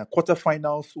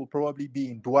 Quarterfinals will probably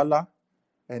be in Douala,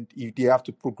 and if they have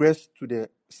to progress to the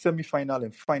semi-final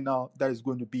and final, that is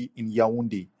going to be in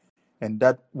Yaoundé. And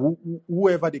that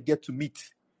whoever they get to meet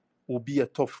will be a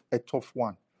tough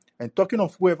one. And talking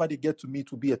of whoever they get to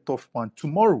meet will be a tough one.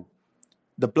 Tomorrow,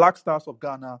 the Black Stars of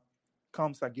Ghana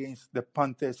comes against the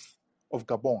Panthers of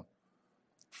Gabon.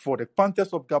 For the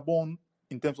Panthers of Gabon,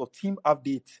 in terms of team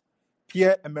update,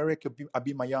 Pierre-Emerick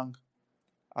Abimayang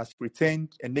has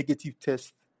returned a negative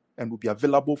test and will be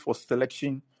available for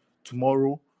selection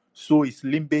tomorrow. So is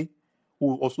Limbe, who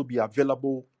will also be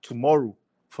available tomorrow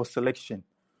for selection.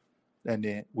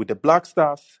 And with the Black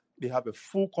Stars, they have a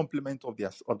full complement of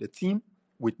the team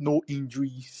with no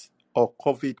injuries or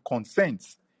COVID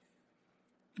concerns.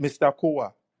 Mr.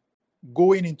 Kowa,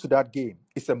 going into that game,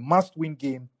 it's a must-win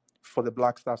game for the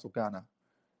Black Stars of Ghana.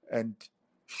 And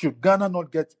should Ghana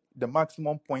not get the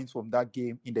maximum points from that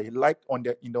game in the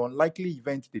unlikely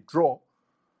event they draw,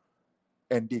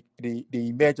 and they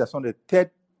emerge as one of the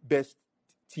third best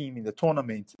team in the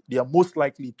tournament, they are most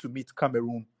likely to meet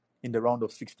Cameroon in the round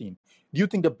of 16. Do you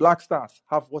think the Black Stars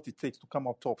have what it takes to come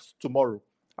out tops tomorrow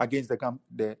against the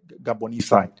Gabonese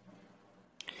side?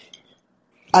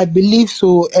 I believe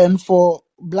so. And for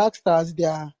Black Stars,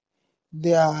 their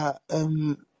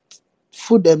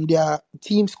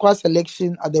team squad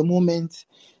selection at the moment,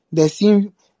 there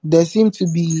seem to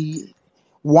be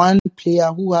one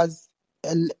player who has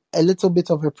a little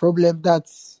bit of a problem.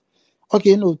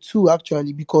 Two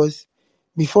actually, because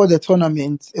before the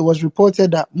tournament, it was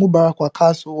reported that Mubarak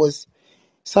Wakaso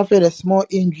suffered a small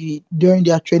injury during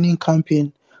their training camp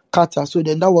in Qatar. So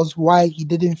then that was why he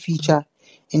didn't feature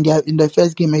in the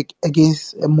first game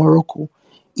against Morocco.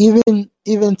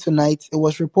 Even tonight, it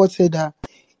was reported that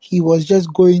he was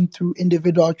just going through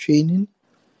individual training.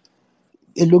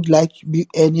 It looked like,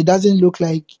 and it doesn't look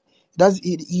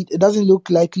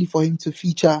likely for him to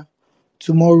feature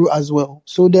tomorrow as well.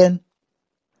 So then,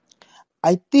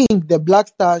 I think the Black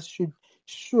Stars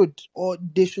should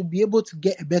be able to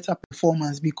get a better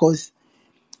performance, because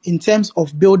in terms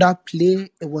of build-up play,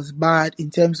 it was bad.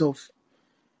 In terms of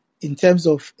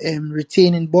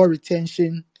retaining ball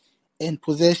retention and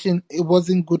possession, it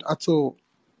wasn't good at all.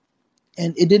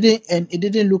 and it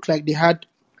didn't look like they had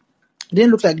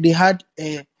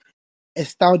a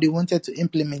style they wanted to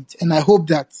implement. And I hope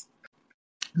that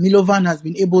Milovan has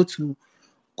been able to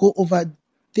go over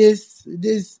these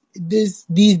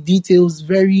details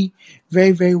very,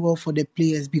 very, very well for the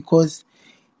players, because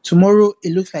tomorrow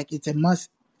it looks like it's a must.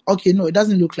 Okay, no, it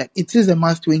doesn't look like it is a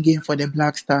must-win game for the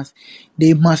Black Stars.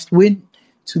 They must win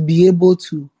to be able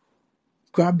to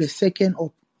grab the second,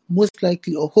 or most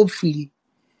likely, or hopefully,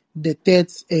 the third,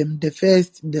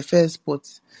 the first spot.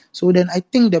 So then I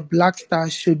think the Black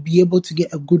Stars should be able to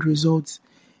get a good result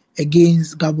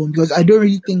against Gabon, because I don't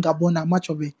really think Gabon are much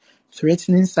of a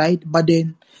threatening side, but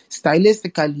then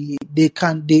stylistically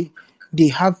they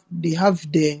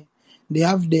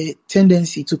have the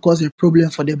tendency to cause a problem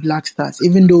for the Black Stars,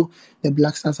 even though the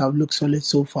Black Stars have looked solid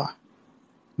so far.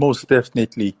 Most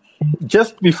definitely.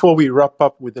 Just before we wrap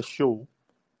up with the show,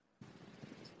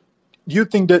 do you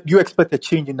think that you expect a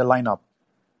change in the lineup?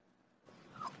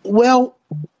 Well,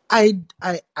 I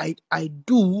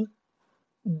do.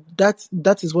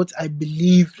 That is what I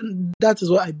believe. That is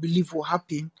what I believe will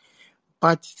happen.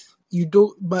 But you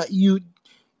don't. But you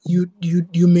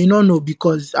may not know,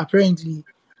 because apparently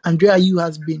Andrea Yu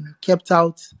has been kept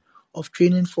out of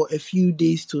training for a few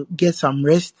days to get some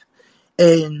rest,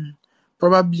 and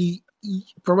probably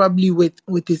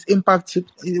with his impact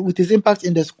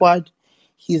in the squad,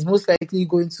 he's most likely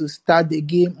going to start the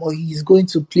game, or he's going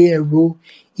to play a role,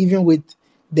 even with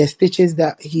the stitches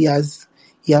that he has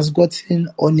gotten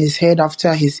on his head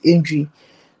after his injury.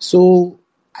 So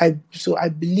I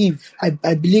believe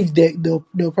that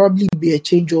there'll probably be a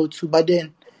change or two, but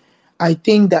then I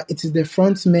think that it is the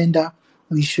front men that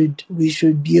we should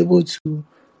be able to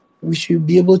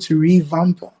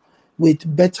revamp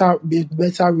with better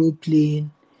role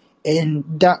playing, and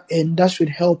that should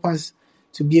help us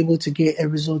to be able to get a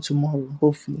result tomorrow,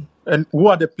 hopefully. And who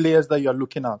are the players that you are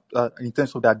looking at in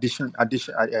terms of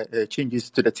the changes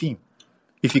to the team,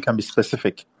 if you can be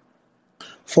specific?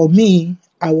 For me,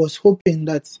 I was hoping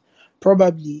that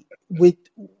probably with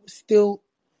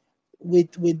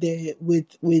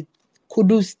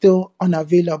Kudu still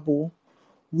unavailable,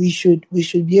 we should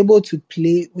be able to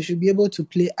play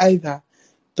either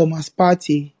Thomas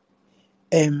Partey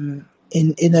in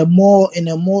a more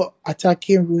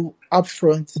attacking role up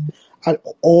front,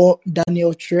 or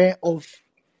Daniel Tre of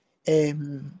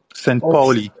St.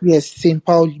 Pauli. Yes, St.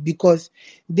 Pauli, because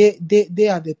they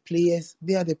are the players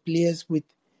with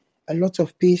a lot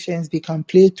of patience. They can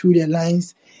play through the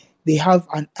lines. They have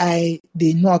an eye.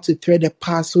 They know how to thread a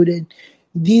pass. So then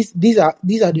these are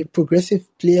the progressive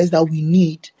players that we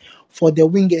need for the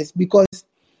wingers, because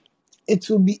it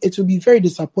will be very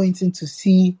disappointing to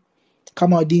see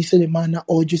Kamaldeen Sulemana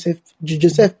or Joseph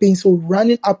Pinso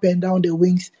running up and down the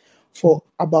wings for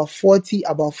about 40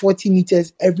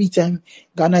 meters every time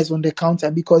Ghana is on the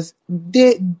counter, because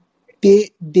they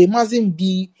mustn't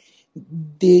be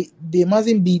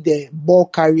the ball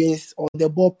carriers or the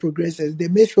ball progressors. The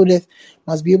midfielders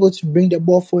must be able to bring the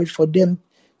ball forward for them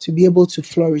to be able to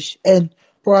flourish. And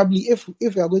probably if we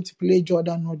are going to play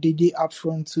Jordan or Dede up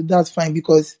front, so that's fine,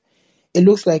 because it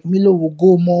looks like Milo will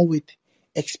go more with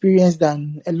experience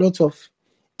than a lot of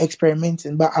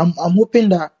experimenting. But I'm hoping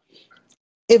that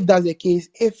if that's the case,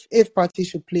 if Partey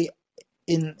should play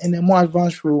in a more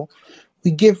advanced role,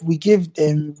 we give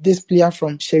this player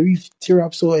from Sheriff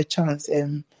Tirapso a chance.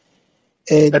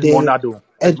 Edmonado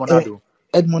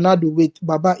with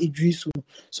Baba Idrisu,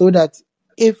 so that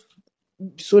if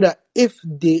they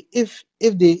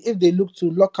look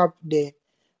to lock up the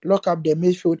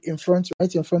midfield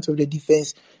right in front of the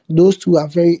defense, those two are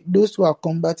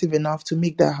combative enough to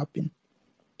make that happen.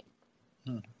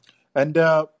 And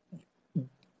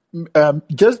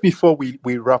just before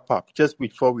we wrap up,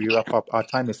 our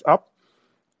time is up.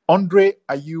 Andre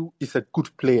Ayew is a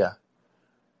good player,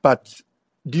 but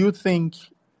do you think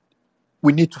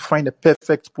we need to find a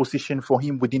perfect position for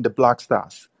him within the Black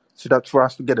Stars, so that for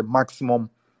us to get a maximum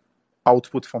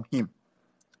output from him?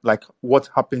 Like what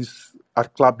happens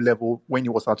at club level when he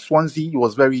was at Swansea, he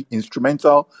was very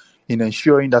instrumental in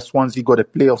ensuring that Swansea got a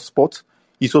playoff spot.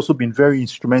 He's also been very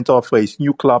instrumental for his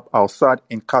new club, Al Sadd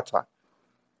in Qatar.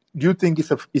 Do you think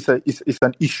it's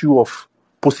an issue of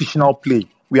positional play?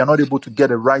 We are not able to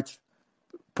get a right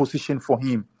position for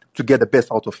him to get the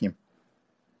best out of him.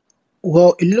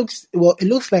 Well, it looks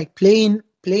like playing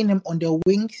him on the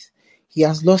wings, he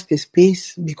has lost his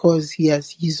pace because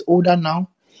he's older now,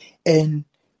 and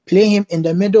playing him in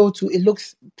the middle too.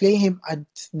 Playing him at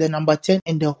the number 10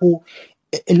 in the hole.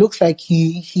 It looks like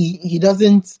he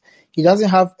doesn't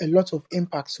have a lot of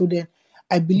impact. So then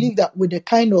I believe that with the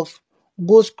kind of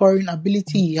goal scoring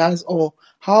ability he has, or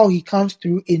how he comes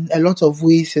through in a lot of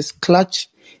ways, his clutch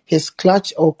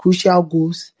or crucial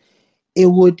goals, it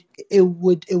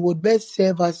would best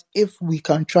serve us if we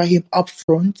can try him up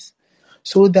front,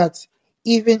 so that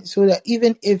even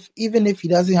if he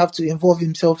doesn't have to involve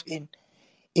himself in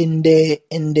the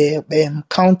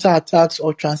counter attacks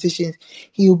or transitions,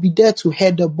 he'll be there to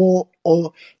head the ball,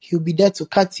 or he'll be there to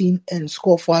cut in and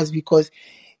score for us, because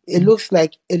it looks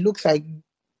like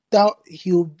that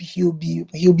he'll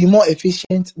be more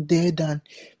efficient there than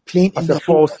playing in As a the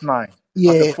hole. false nine. As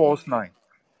a Yeah, false nine.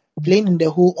 playing in the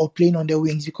hole or playing on the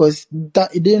wings, because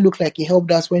that it didn't look like he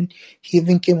helped us when he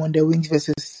even came on the wings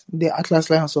versus the Atlas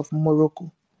Lions of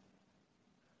Morocco.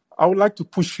 I would like to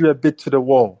push you a bit to the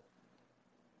wall.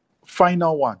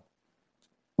 Final one.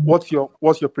 What's your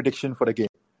prediction for the game?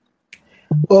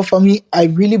 Well, for me, I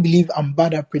really believe I'm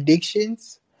bad at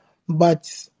predictions, but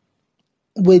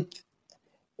with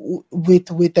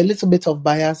a little bit of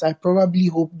bias, I probably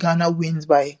hope Ghana wins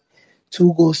by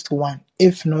 2-1.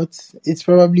 If not, it's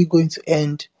probably going to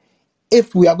end.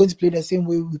 If we are going to play the same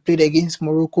way we played against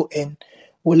Morocco and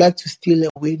would like to steal a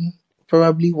win,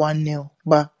 probably 1-0.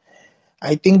 But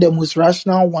I think the most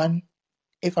rational one,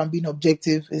 if I'm being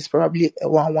objective, is probably a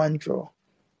 1-1 draw.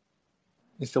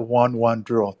 It's a 1-1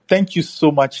 draw. Thank you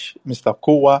so much, Mr.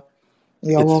 Kowa.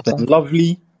 You're welcome. Been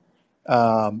lovely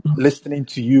listening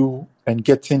to you and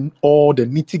getting all the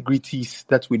nitty-gritties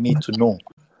that we need to know.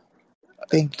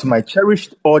 Thank To you. my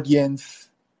cherished audience,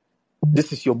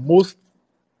 this is your most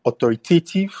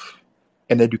authoritative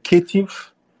and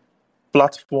educative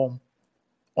platform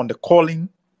on the Calling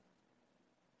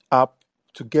app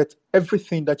to get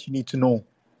everything that you need to know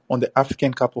on the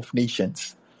African Cup of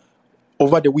Nations.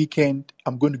 Over the weekend,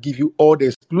 I'm going to give you all the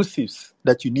exclusives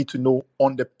that you need to know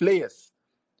on the players,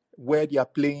 where they are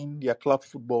playing their club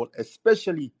football,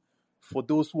 especially for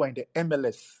those who are in the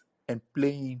MLS and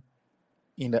playing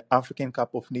in the African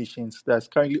Cup of Nations that's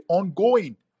currently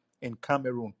ongoing in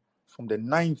Cameroon from the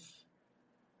 9th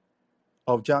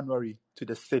of January to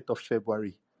the 6th of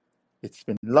February. It's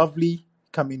been lovely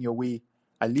coming your way.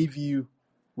 I leave you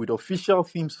with the official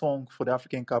theme song for the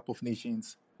African Cup of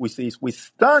Nations, which says, "We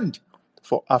stand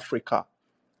for Africa."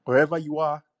 Wherever you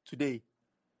are today,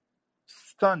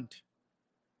 stand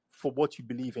for what you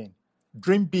believe in.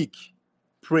 Dream big,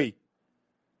 pray,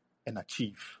 and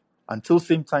achieve. Until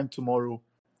same time tomorrow,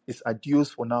 it's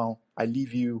adios for now. I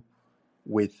leave you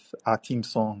with our theme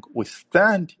song, "We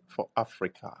Stand for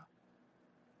Africa."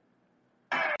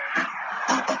 We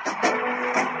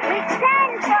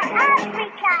stand for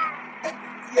Africa.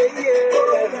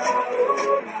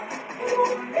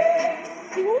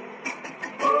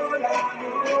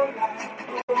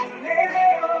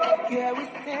 Yeah, we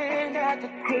stand at the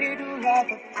cradle of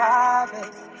the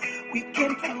fathers. We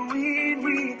came to win,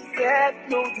 we accept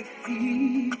no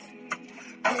defeat.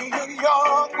 We are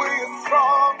young, we are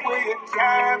strong, we are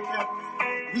champions.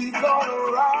 We gonna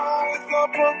rise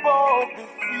up above the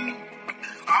sea.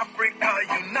 Africa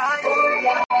unite.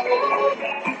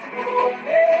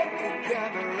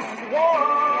 Together as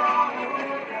one.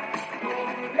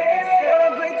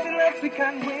 Celebrating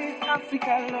African ways,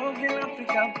 African love, and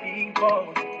African people.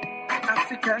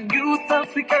 African youth,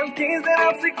 African kings, and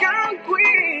African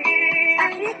queens.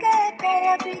 Africa est belle,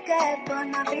 Africa est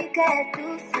bonne, Africa est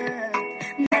douce.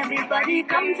 Everybody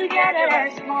come together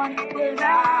as one. We'll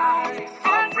rise.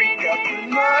 Africa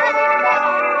tonight.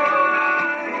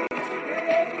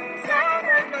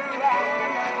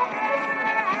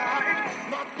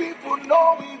 My people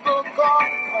know we go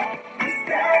conquer. We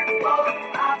stand for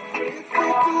Africa. If we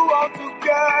do all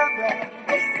together,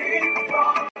 we sing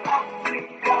for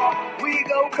Africa. We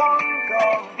go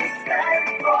conquer. We stand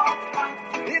for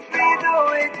Africa. If we do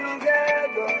it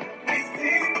together, we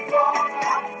sing for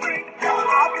Africa.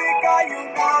 Africa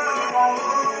unite.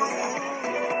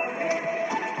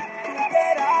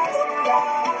 Together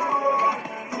strong.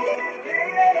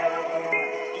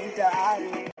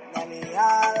 Intahari,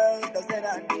 Nanial,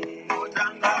 Tazenani,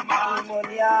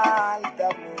 Monial,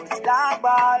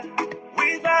 Mustabal.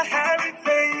 With a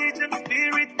heritage and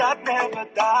spirit that never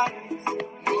dies.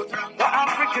 The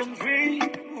African dream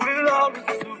will always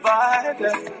survive.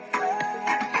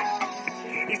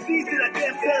 Ici c'est la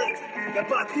terre sainte, la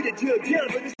patrie des dieux,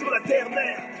 bienvenue sur la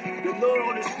terre-mère. Le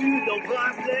nord, le sud,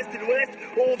 l'embrasse, l'est et l'ouest,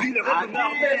 on vit le rêve de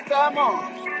Nord.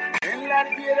 En la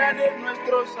tierra de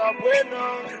nuestros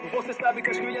abuelos. Você sabe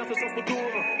que as crianças são o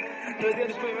futuro. Trazer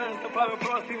esperança para a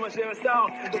próxima geração.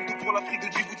 On donne tout pour l'Afrique de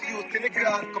Djibouti au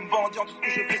Sénégal. Comme mendiant, tout ce que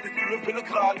je fais, c'est soulever le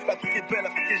Graal. L'Afrique est belle,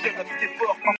 l'Afrique est jeune, l'Afrique est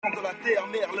forte. Enfant de la terre,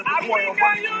 mère, lève-toi et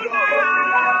envoie du love.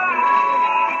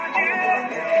 Enfant de la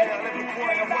terre, lève-toi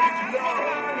et envoie du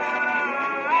love.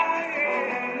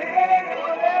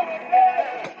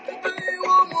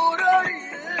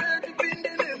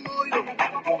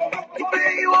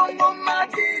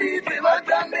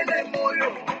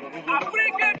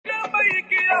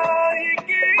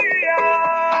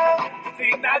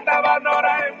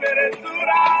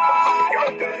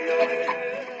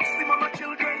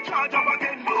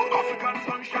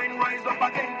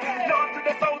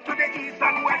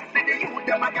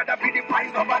 them, I gotta be the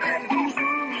price over them.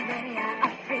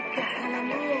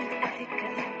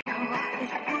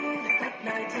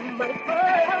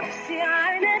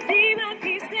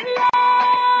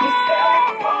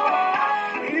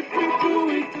 If we do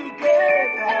it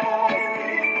together,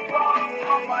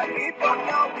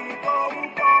 now we go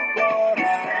conquer.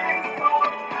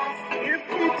 If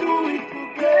we do it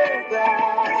together,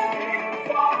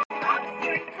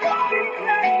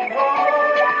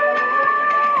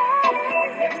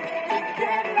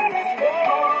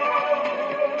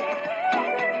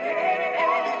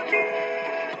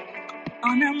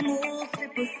 En amour,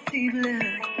 c'est possible.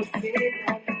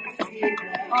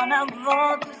 En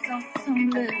avant, tous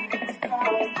ensemble.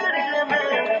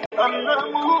 en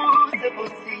amour, c'est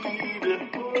possible.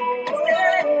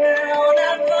 En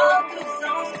avant, tous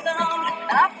ensemble.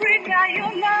 Africa,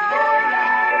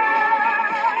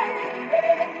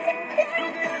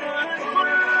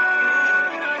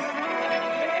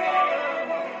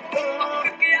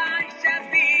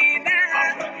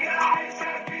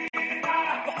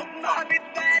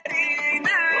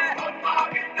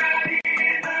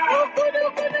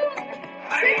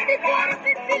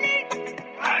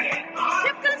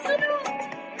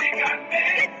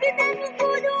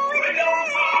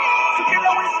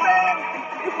 Together we stand,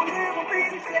 if we live in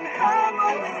peace and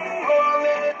harmony.